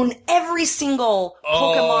they own every single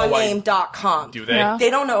PokemonName.com? Do they? Yeah. They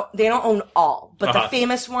don't know. They don't own all, but the Uh-huh.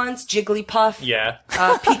 famous ones, Jigglypuff, Yeah.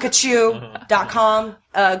 Pikachu.com,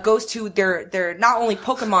 goes to their not only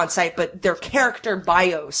Pokemon site, but their character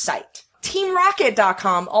bio site.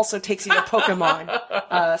 TeamRocket.com also takes you to Pokemon.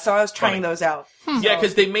 So I was trying those out. Yeah,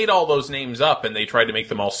 because they made all those names up and they tried to make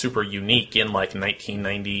them all super unique in like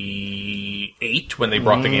 1998 when they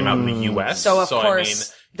brought the game out in the US. So of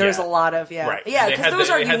course, there's a lot of, Right. Yeah, They because had those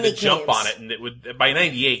the, are they had unique the jump names. on it, and it would by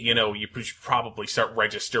 98, you should probably start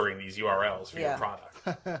registering these URLs for your product.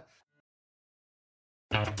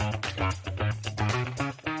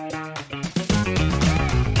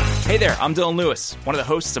 Hey there, I'm Dylan Lewis, one of the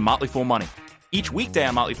hosts of Motley Fool Money. Each weekday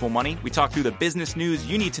on Motley Fool Money, we talk through the business news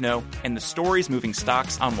you need to know and the stories moving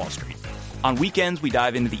stocks on Wall Street. On weekends, we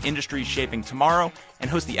dive into the industries shaping tomorrow and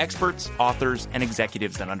host the experts, authors, and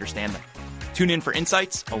executives that understand them. Tune in for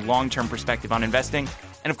insights, a long-term perspective on investing,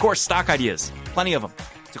 and of course, stock ideas. Plenty of them.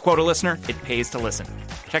 To quote a listener, it pays to listen.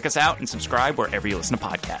 Check us out and subscribe wherever you listen to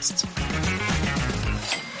podcasts.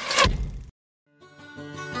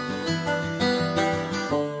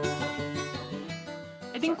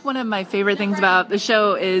 I think one of my favorite things about the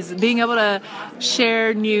show is being able to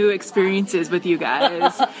share new experiences with you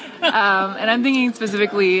guys. And I'm thinking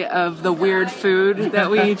specifically of the weird food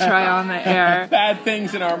that we try on the air. Bad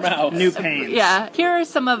things in our mouths. New pains. Yeah. Here are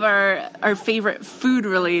some of our favorite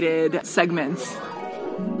food-related segments.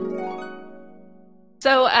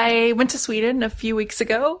 So I went to Sweden a few weeks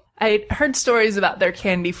ago. I heard stories about their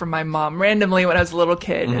candy from my mom randomly when I was a little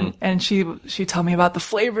kid, and she told me about the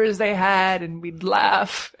flavors they had, and we'd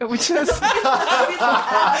laugh, which was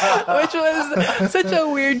such a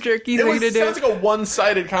weird, jerky thing to do. It sounds like a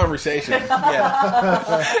one-sided conversation.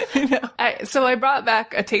 Yeah. So I brought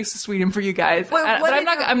back a taste of Sweden for you guys, but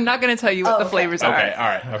I'm not going to tell you what the flavors are. Okay, all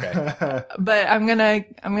right, okay. But I'm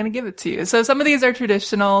gonna give it to you. So some of these are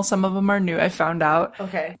traditional, some of them are new. I found out.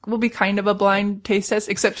 Okay. Will be kind of a blind taste test,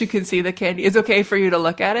 except you can see the candy. It's okay for you to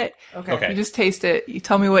look at it. Okay. You just taste it. You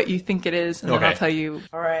tell me what you think it is, and then I'll tell you.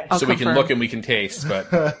 All right. I'll so confirm. we can look and we can taste, but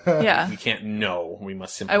yeah, we can't know. We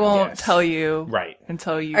must simply I won't guess. tell you. Right.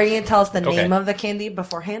 Until you. Are you going to tell us the Okay. name of the candy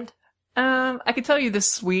beforehand? I can tell you the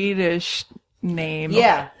Swedish name.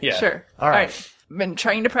 Yeah. Yeah. Sure. All right. Been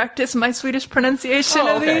trying to practice my Swedish pronunciation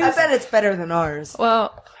of okay. these. I bet it's better than ours.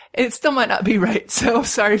 Well, it still might not be right, so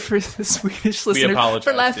sorry for the Swedish listeners apologize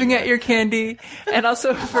for to laughing you. at your candy, and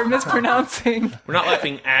also for mispronouncing. We're not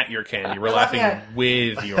laughing at your candy. We're laughing laughing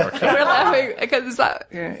with your candy. We're laughing because it's not.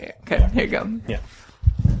 Okay, here you go. Yeah.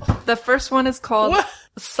 The first one is called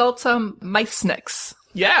Salta Meissnix.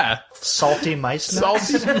 Yeah. Salty mice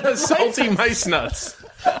nuts? Salty mice nuts.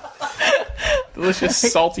 Delicious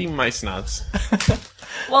salty mice nuts.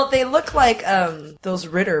 Well, they look like those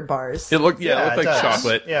Ritter bars. It looked Yeah, like it does.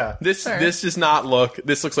 chocolate. Yeah. This Sure. this does not look.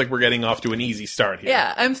 This looks like we're getting off to an easy start here.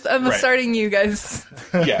 Yeah, I'm Right. starting you guys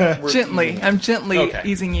Yeah. gently. I'm gently Okay.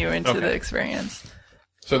 easing you into Okay. the experience.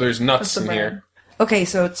 So there's nuts What's the in here. Okay,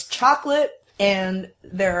 so it's chocolate, and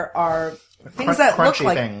there are things that look crunchy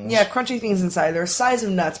like things. yeah, crunchy things inside. They're size of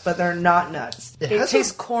nuts, but they're not nuts. It has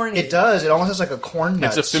tastes corny. It does. It almost has like a corn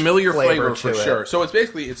nut. It's a familiar flavor to for it. sure. So it's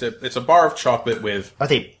basically it's a bar of chocolate with. Are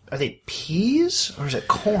they peas or is it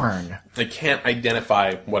corn? I can't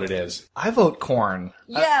identify what it is. I vote corn.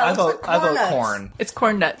 Yeah, I it looks vote. like I vote corn nuts. corn. It's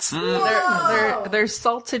corn nuts. They're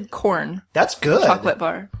salted corn That's good. chocolate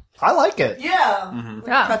bar. I like it. Yeah,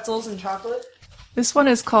 Yeah. pretzels and chocolate. This one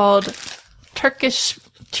is called Turkish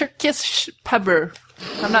pepper.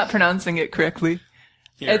 I'm not pronouncing it correctly.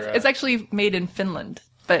 It's actually made in Finland,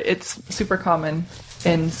 but it's super common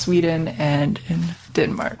in Sweden and in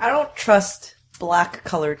Denmark. I don't trust black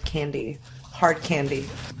colored candy, hard candy.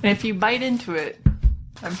 And if you bite into it,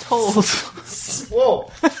 I'm told.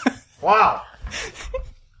 Whoa! Wow!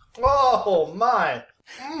 Oh my!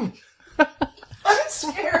 I'm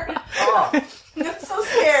scared. Oh, I'm so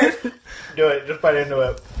scared. do it. Just bite into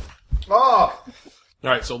it. Oh, All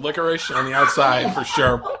right, so licorice on the outside for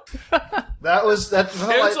sure. that's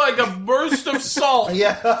It's like a burst of salt.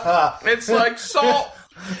 yeah. It's like salt.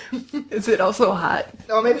 Is it also hot?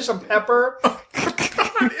 Oh, maybe some pepper.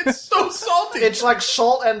 It's so salty. It's like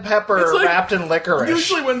salt and pepper It's like- wrapped in licorice.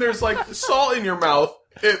 Usually when there's like salt in your mouth,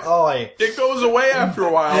 it goes away after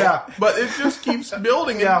a while. Yeah. But it just keeps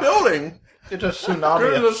building and Yeah. building. It's a tsunami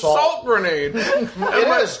There's of a salt grenade.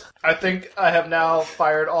 It is. I think I have now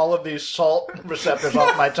fired all of these salt receptors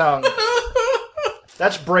off my tongue.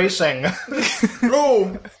 That's bracing.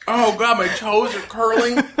 Oh god, my toes are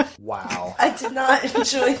curling. Wow. I did not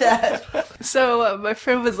enjoy that. So my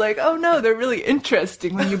friend was like, "Oh no, they're really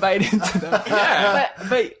interesting when you bite into them." Yeah.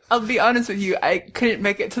 But I'll be honest with you, I couldn't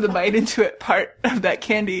make it to the bite into it part of that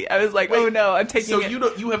candy. I was like, "Oh no, I'm taking So it."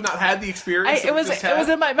 you have not had the experience? It was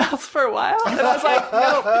in my mouth for a while, and I was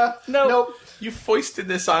like, "No, Nope. You foisted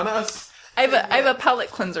this on us. I have a palate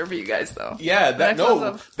cleanser for you guys, though. Yeah, Can I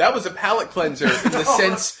close that up? was a palate cleanser in the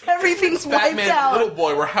sense Everything's Fat wiped Man and out. Little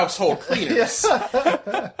Boy were household cleaners.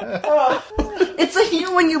 It's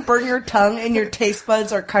like when you burn your tongue and your taste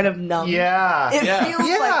buds are kind of numb. Yeah. It Yeah. feels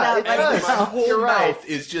Yeah, like that it right does. My now. whole You're right. mouth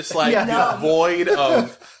is just like Yeah. devoid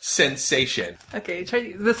of sensation. Okay,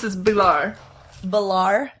 try. This is Bilar.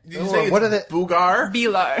 Bilar. What are they? Boogar?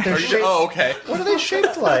 Bilar. Oh, okay. What are they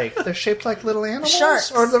shaped like? They're shaped like little animals,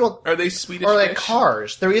 Sharks. or little. Are they Swedish Or are they fish?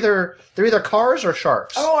 cars? They're either cars or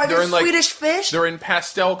sharks. Oh, are They're they in, like- Swedish fish? They're in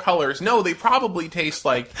pastel colors. No, they probably taste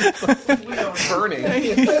like burning.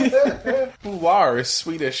 Boular is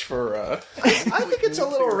Swedish for. I think it's a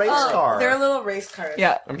little race car. They're little race cars.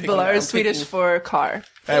 Yeah, I'm picking- Bilar I'm is Swedish picking- for car.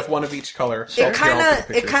 I have one of each color. It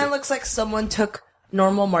kind of looks like someone took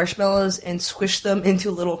normal marshmallows and squished them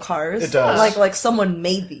into little cars. It does. Like someone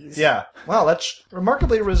made these. Yeah. Wow, that's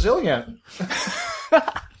remarkably resilient.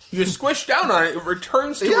 You squish down on it, it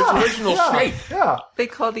returns to its original shape. Yeah. They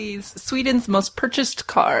call these Sweden's most purchased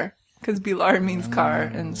car because Bilar means car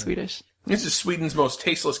in Swedish. This is Sweden's most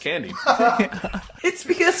tasteless candy. It's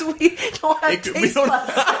because we don't have taste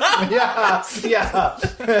buds.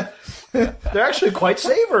 Yeah. They're actually quite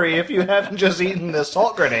savory if you haven't just eaten the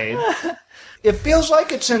salt grenade. It feels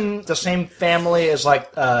like it's in the same family as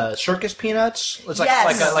like circus peanuts. It's like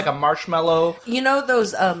Yes. like a marshmallow. You know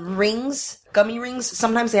those rings, gummy rings?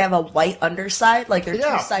 Sometimes they have a white underside, like they're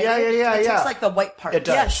Yeah. two-sided. Yeah. It tastes like the white part. It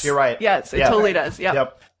does. Yes. You're right. Yes, it totally does. Yep.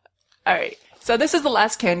 Yep. All right. So this is the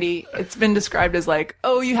last candy. It's been described as like,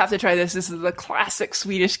 oh, you have to try this. This is the classic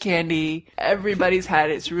Swedish candy. Everybody's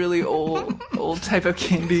had it. It's really old type of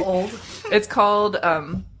candy. Old. It's called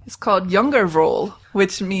Jungervrål,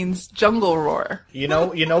 which means jungle roar. You know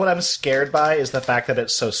what I'm scared by is the fact that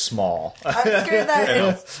it's so small. I'm scared that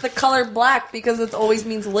it's the color black because it always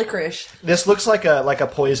means licorice. This looks like a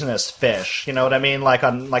poisonous fish. You know what I mean? Like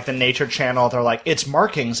on like the Nature Channel, they're like its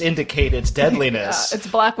markings indicate its deadliness. It's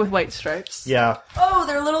black with white stripes. Yeah. Oh,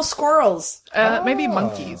 they're little squirrels. Maybe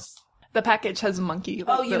monkeys. The package has a monkey.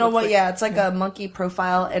 Oh, you know what? Yeah, it's like a monkey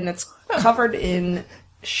profile, and it's covered in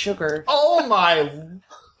sugar. Oh my!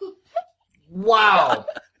 Wow,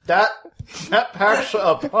 that packs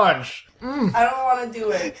a punch. I don't want to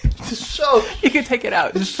do it. So you can take it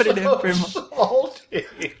out. Just put it in for a moment. salty.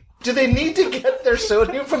 Do they need to get their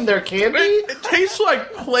sodium from their candy? It tastes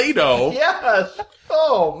like Play-Doh. Yes.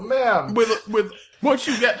 Oh man. With once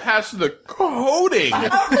you get past the coating.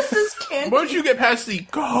 How is this candy? Once you get past the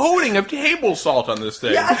coating of table salt on this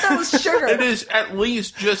thing. Yeah, I thought it was sugar. It is at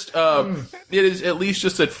least just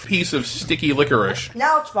a piece of sticky licorice.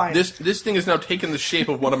 Now it's fine. This thing has now taken the shape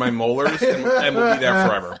of one of my molars and will be there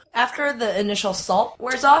forever. After the initial salt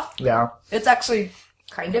wears off, Yeah. it's actually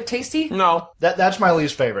kind of tasty. No. That's my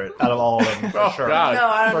least favorite out of all of them, for sure. God. No,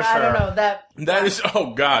 I don't know. That is,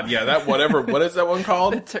 oh God, yeah, that whatever, what is that one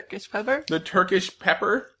called? The Turkish pepper? The Turkish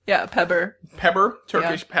pepper? Yeah, pepper. Pepper?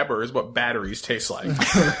 Turkish pepper is what batteries taste like.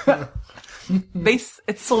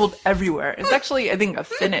 It's sold everywhere. It's actually, I think, a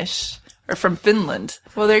Finnish. Or from Finland.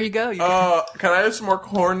 Well, there you go. Can I have some more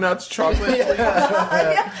corn nuts chocolate?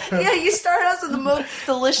 Yeah, you started out with the most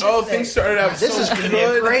delicious thing. Things started out This so is going to be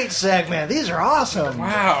good. a great segment. These are awesome.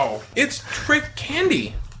 Wow. It's trick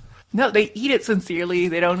candy. No, they eat it sincerely.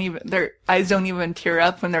 They don't even, their eyes don't even tear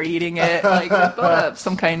up when they're eating it. Like, they build up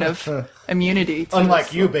some kind of immunity to Unlike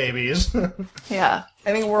this. you babies. Yeah.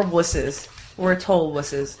 I think we're wusses. We're total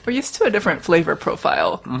wusses. We're used to a different flavor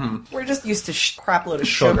profile. Mm-hmm. We're just used to crap load of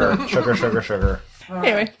sugar. Sugar.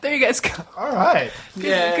 Anyway, there you guys go. All right.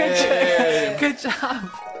 Good job.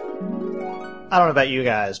 I don't know about you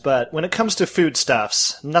guys, but when it comes to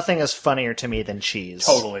foodstuffs, nothing is funnier to me than cheese.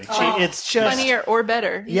 Totally. It's just Funnier or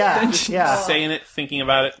better. Yeah, yeah. Saying it, thinking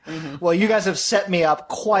about it. Mm-hmm. Well, you guys have set me up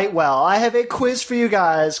quite well. I have a quiz for you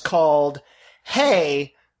guys called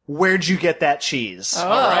Hey, Where'd You Get That Cheese? All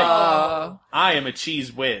right. I am a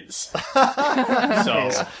cheese whiz.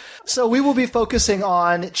 So we will be focusing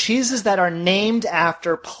on cheeses that are named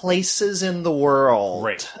after places in the world.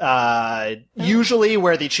 Great. Usually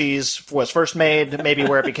where the cheese was first made, maybe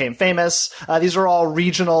where it became famous. These are all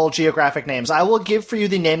regional geographic names. I will give for you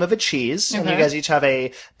the name of a cheese, and you guys each have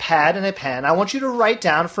a pad and a pen. I want you to write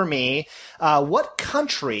down for me what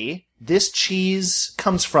country this cheese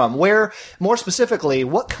comes from. Where, more specifically,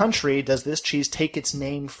 what country does this cheese take its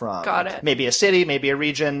name from? Got it. Maybe a city, maybe a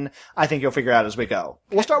region. I think you'll figure out as we go.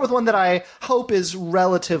 We'll start with one that I hope is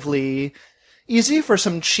relatively easy for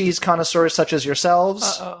some cheese connoisseurs such as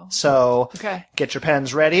yourselves. So, get your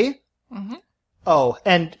pens ready. Mm-hmm. Oh,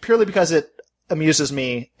 and purely because it amuses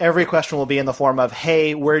me, every question will be in the form of,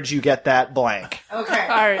 hey, where'd you get that blank? Okay.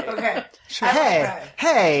 All right. Okay.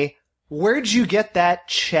 Hey, where'd you get that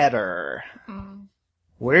cheddar?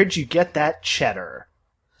 Where'd you get that cheddar?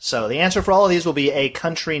 So the answer for all of these will be a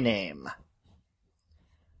country name.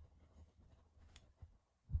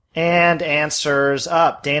 And answers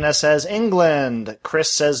up. Dana says England.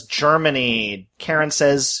 Chris says Germany. Karen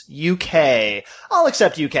says UK. I'll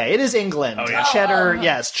accept UK. It is England. Oh, yeah. Cheddar,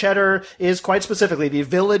 yes. Cheddar is quite specifically the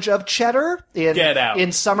village of Cheddar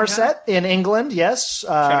in Somerset in England. Yes.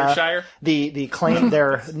 Cheddarshire. The claim,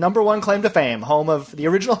 their number one claim to fame, the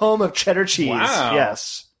original home of cheddar cheese. Wow.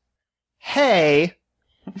 Yes. Hey,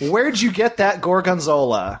 where'd you get that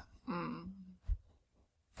gorgonzola?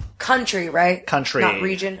 Country, right? Country. Not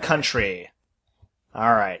region. Country.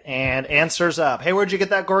 All right. And answers up. Hey, where'd you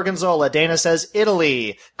get that gorgonzola? Dana says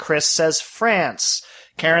Italy. Chris says France.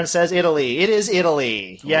 Karen says Italy. It is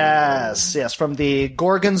Italy. Yes. Yes. From the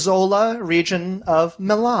Gorgonzola region of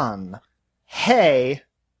Milan. Hey,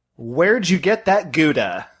 where'd you get that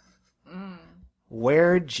Gouda?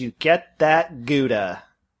 Where'd you get that Gouda?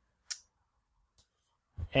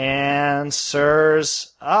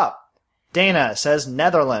 Answers up. Dana says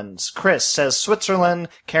Netherlands. Chris says Switzerland.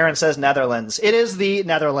 Karen says Netherlands. It is the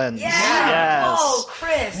Netherlands. Yeah. Yes. Oh,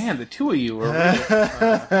 Chris. Man, the two of you are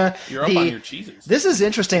really, you're up on your cheeses. This is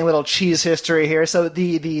interesting little cheese history here. So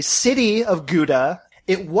the city of Gouda,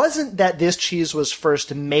 it wasn't that this cheese was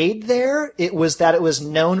first made there. It was that it was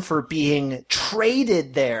known for being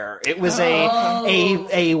traded there. It was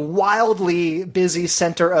a wildly busy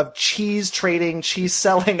center of cheese trading, cheese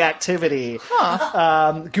selling activity.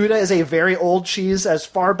 Gouda is a very old cheese. As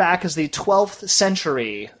far back as the 12th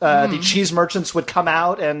century, the cheese merchants would come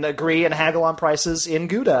out and agree and haggle on prices in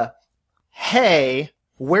Gouda. Hey,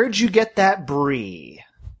 where'd you get that brie?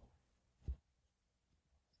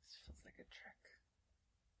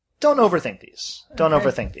 Don't overthink these. Don't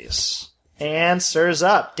overthink these. Answers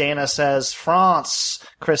up. Dana says France.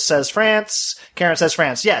 Chris says France. Karen says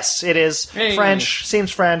France. Yes, it is French.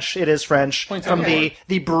 Seems French. It is French. From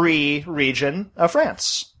the Brie region of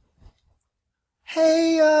France.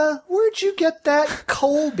 Hey, where'd you get that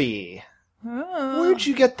Colby? Where'd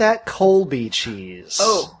you get that Colby cheese?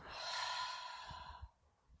 Oh.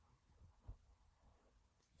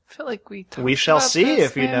 I feel like we shall about see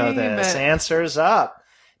this if you know maybe, this. but- Answers up.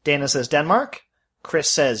 Dana says Denmark. Chris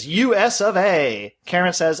says US of A.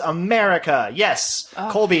 Karen says America. Yes,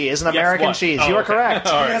 Colby is an American what? cheese. Oh, You are okay. correct.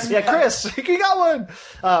 All right. Yeah, Chris, you got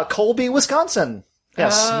one. Colby, Wisconsin.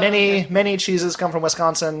 Yes, many cheeses come from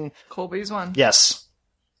Wisconsin. Colby's one. Yes.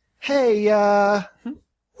 Hey,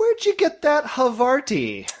 where'd you get that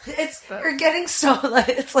Havarti? You're getting so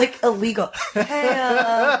it's like illegal.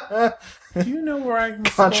 Hey, Do you know where I can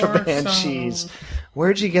Contraband source, cheese.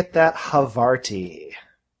 Where'd you get that Havarti?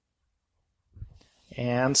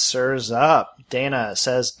 Answers up. Dana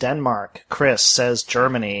says Denmark. Chris says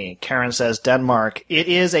Germany. Karen says Denmark. It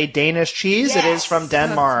is a Danish cheese. It is from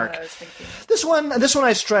Denmark. This one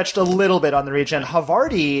I stretched a little bit on the region.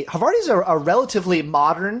 Havarti is a relatively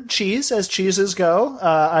modern cheese as cheeses go.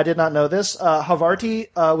 I did not know this. Havarti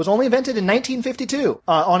was only invented in 1952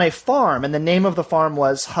 on a farm, and the name of the farm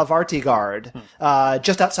was Havartigard,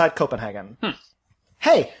 just outside Copenhagen.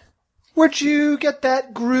 Hey, where'd you get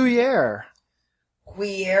that Gruyere?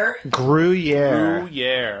 Gruyere.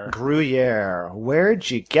 Gruyere. Where'd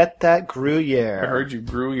you get that Gruyere? I heard you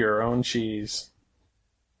grew your own cheese.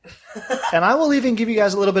 And I will even give you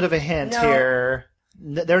guys a little bit of a hint No. here.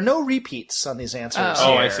 There are no repeats on these answers.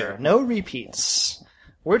 Oh, here. I see. No repeats.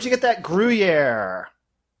 Where'd you get that Gruyere?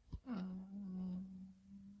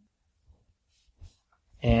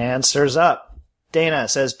 Answers up. Dana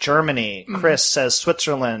says Germany. Chris says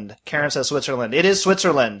Switzerland. Karen says Switzerland. It is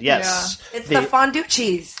Switzerland. Yes. It's the fondue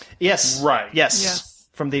cheese. Yes. Right. Yes.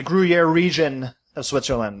 From the Gruyere region of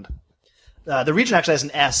Switzerland. The region actually has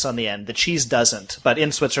an S on the end. The cheese doesn't. But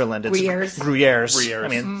in Switzerland, it's Gruyères. Gruyères. I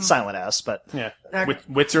mean, silent S, but Yeah.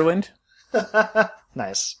 Switzerland?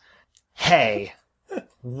 nice. Hey,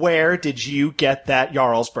 where did you get that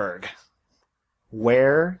Jarlsberg?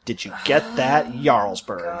 Where did you get that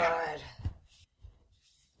Jarlsberg? God.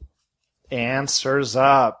 Answers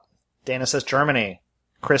up. Dana says Germany.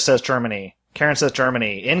 Chris says Germany. Karen says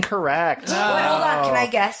Germany. Incorrect. Wait, hold on. Can I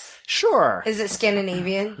guess? Sure. Is it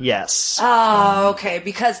Scandinavian? Yes. Oh, okay.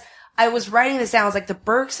 Because I was writing this down. I was like, the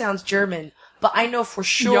Berg sounds German, but I know for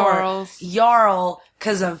sure Jarl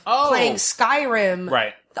because of playing Skyrim.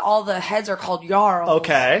 Right. All the heads are called Jarls.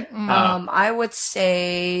 Okay. I would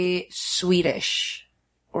say Swedish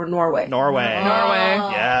or Norway. Norway.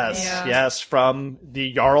 Yes. Yeah. Yes. From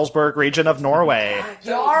the Jarlsberg region of Norway.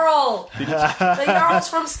 Jarl. The Jarls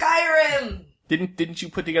from Skyrim. Didn't you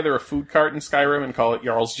put together a food cart in Skyrim and call it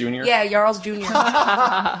Jarl's Jr.? Yeah, Jarl's Jr.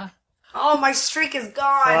 Oh, my streak is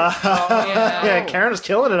gone. Yeah, Karen is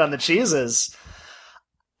killing it on the cheeses.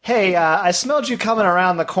 Hey, I smelled you coming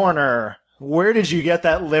around the corner. Where did you get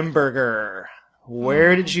that Limburger?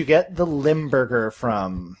 Where did you get the Limburger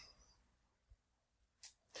from?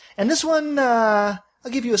 And this one, I'll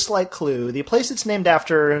give you a slight clue. The place it's named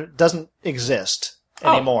after doesn't exist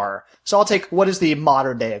anymore. So I'll take what is the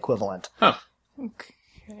modern day equivalent. Huh.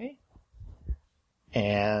 Okay.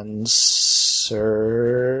 Answers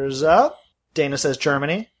up. Dana says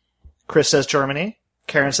Germany. Chris says Germany.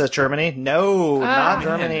 Karen says Germany. No, not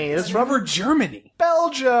Germany. It's from Germany.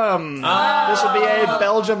 Belgium. This would be a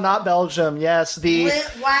Belgium, not Belgium. Yes, the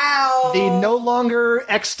no longer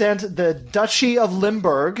extant, the Duchy of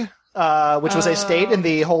Limburg, which was a state in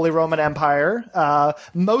the Holy Roman Empire.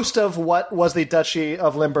 Most of what was the Duchy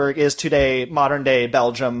of Limburg is today modern-day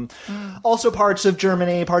Belgium. Also parts of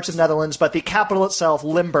Germany, parts of Netherlands, but the capital itself,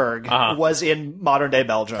 Limburg, was in modern-day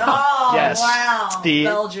Belgium. Oh, yes. wow.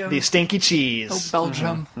 Belgium. The stinky cheese. Oh,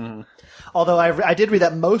 Belgium. Mm-hmm. Although I did read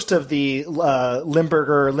that most of the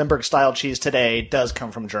Limburg-style cheese today does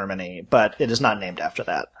come from Germany, but it is not named after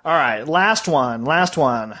that. All right, last one,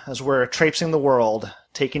 as we're traipsing the world,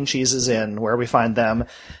 taking cheeses in, where we find them.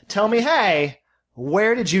 Tell me, hey,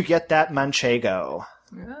 where did you get that Manchego?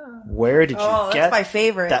 Where did you get my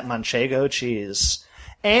favorite. that Manchego cheese?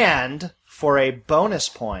 And for a bonus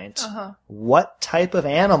point, what type of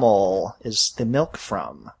animal is the milk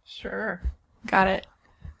from? Sure. Got it.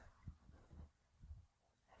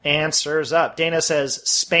 Answers up. Dana says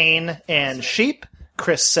Spain and sheep.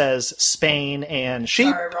 Chris says Spain and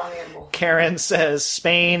sheep. Sorry, wrong animal. Karen says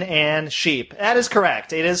Spain and sheep. That is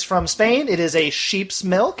correct. It is from Spain. It is a sheep's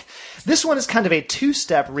milk. This one is kind of a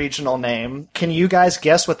two-step regional name. Can you guys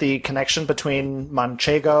guess what the connection between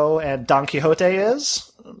Manchego and Don Quixote is?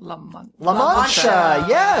 La Mancha. La Mancha,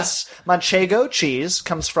 yes! Manchego cheese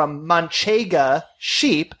comes from Manchega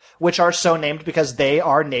sheep, which are so named because they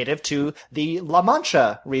are native to the La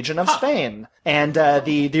Mancha region of Spain. And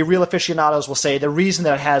the real aficionados will say the reason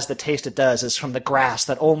that it has the taste it does is from the grass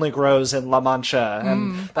that only grows in La Mancha.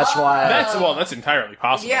 And that's why... That's entirely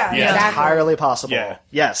possible. Yeah. That's entirely possible. Yeah.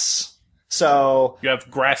 Yes. So... You have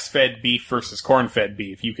grass-fed beef versus corn-fed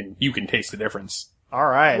beef. You can taste the difference. All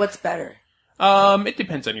right. What's better? It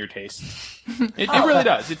depends on your taste. It really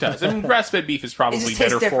does. It does. I mean, grass-fed beef is probably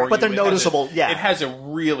better for you. But they're noticeable, It has a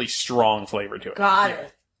really strong flavor to it. Got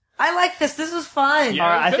it. I like this. This was fun. Yeah, All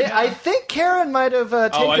right, I think Karen might have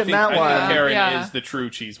taken that one. I think Karen is the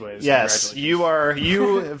true cheese whiz. Yes, you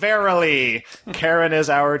verily. Karen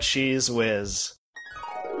is our cheese whiz.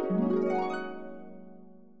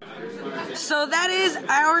 So that is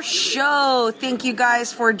our show. Thank you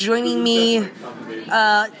guys for joining me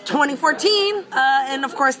 2014. And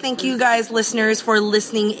of course, thank you guys, listeners, for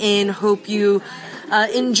listening in. Hope you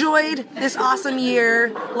enjoyed this awesome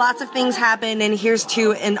year. Lots of things happened, and here's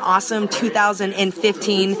to an awesome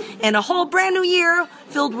 2015 and a whole brand new year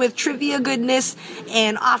filled with trivia goodness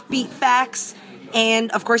and offbeat facts.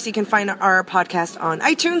 And, of course, you can find our podcast on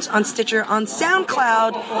iTunes, on Stitcher, on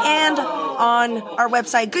SoundCloud, and on our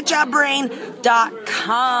website,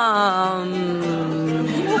 goodjobbrain.com.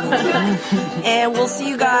 And we'll see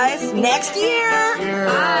you guys next year.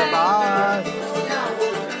 Bye.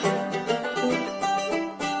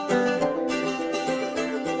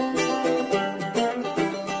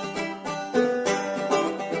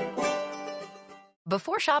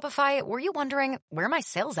 Before Shopify, were you wondering, where are my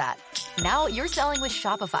sales at? Now you're selling with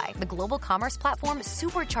Shopify, the global commerce platform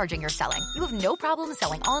supercharging your selling. You have no problem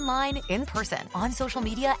selling online, in person, on social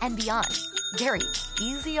media, and beyond. Gary,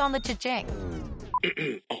 easy on the cha-ching.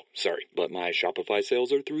 Oh, sorry, but my Shopify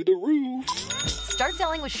sales are through the roof. Start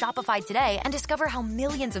selling with Shopify today and discover how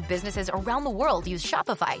millions of businesses around the world use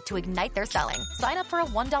Shopify to ignite their selling. Sign up for a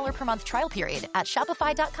 $1 per month trial period at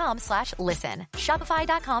shopify.com/listen.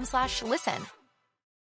 Shopify.com/listen.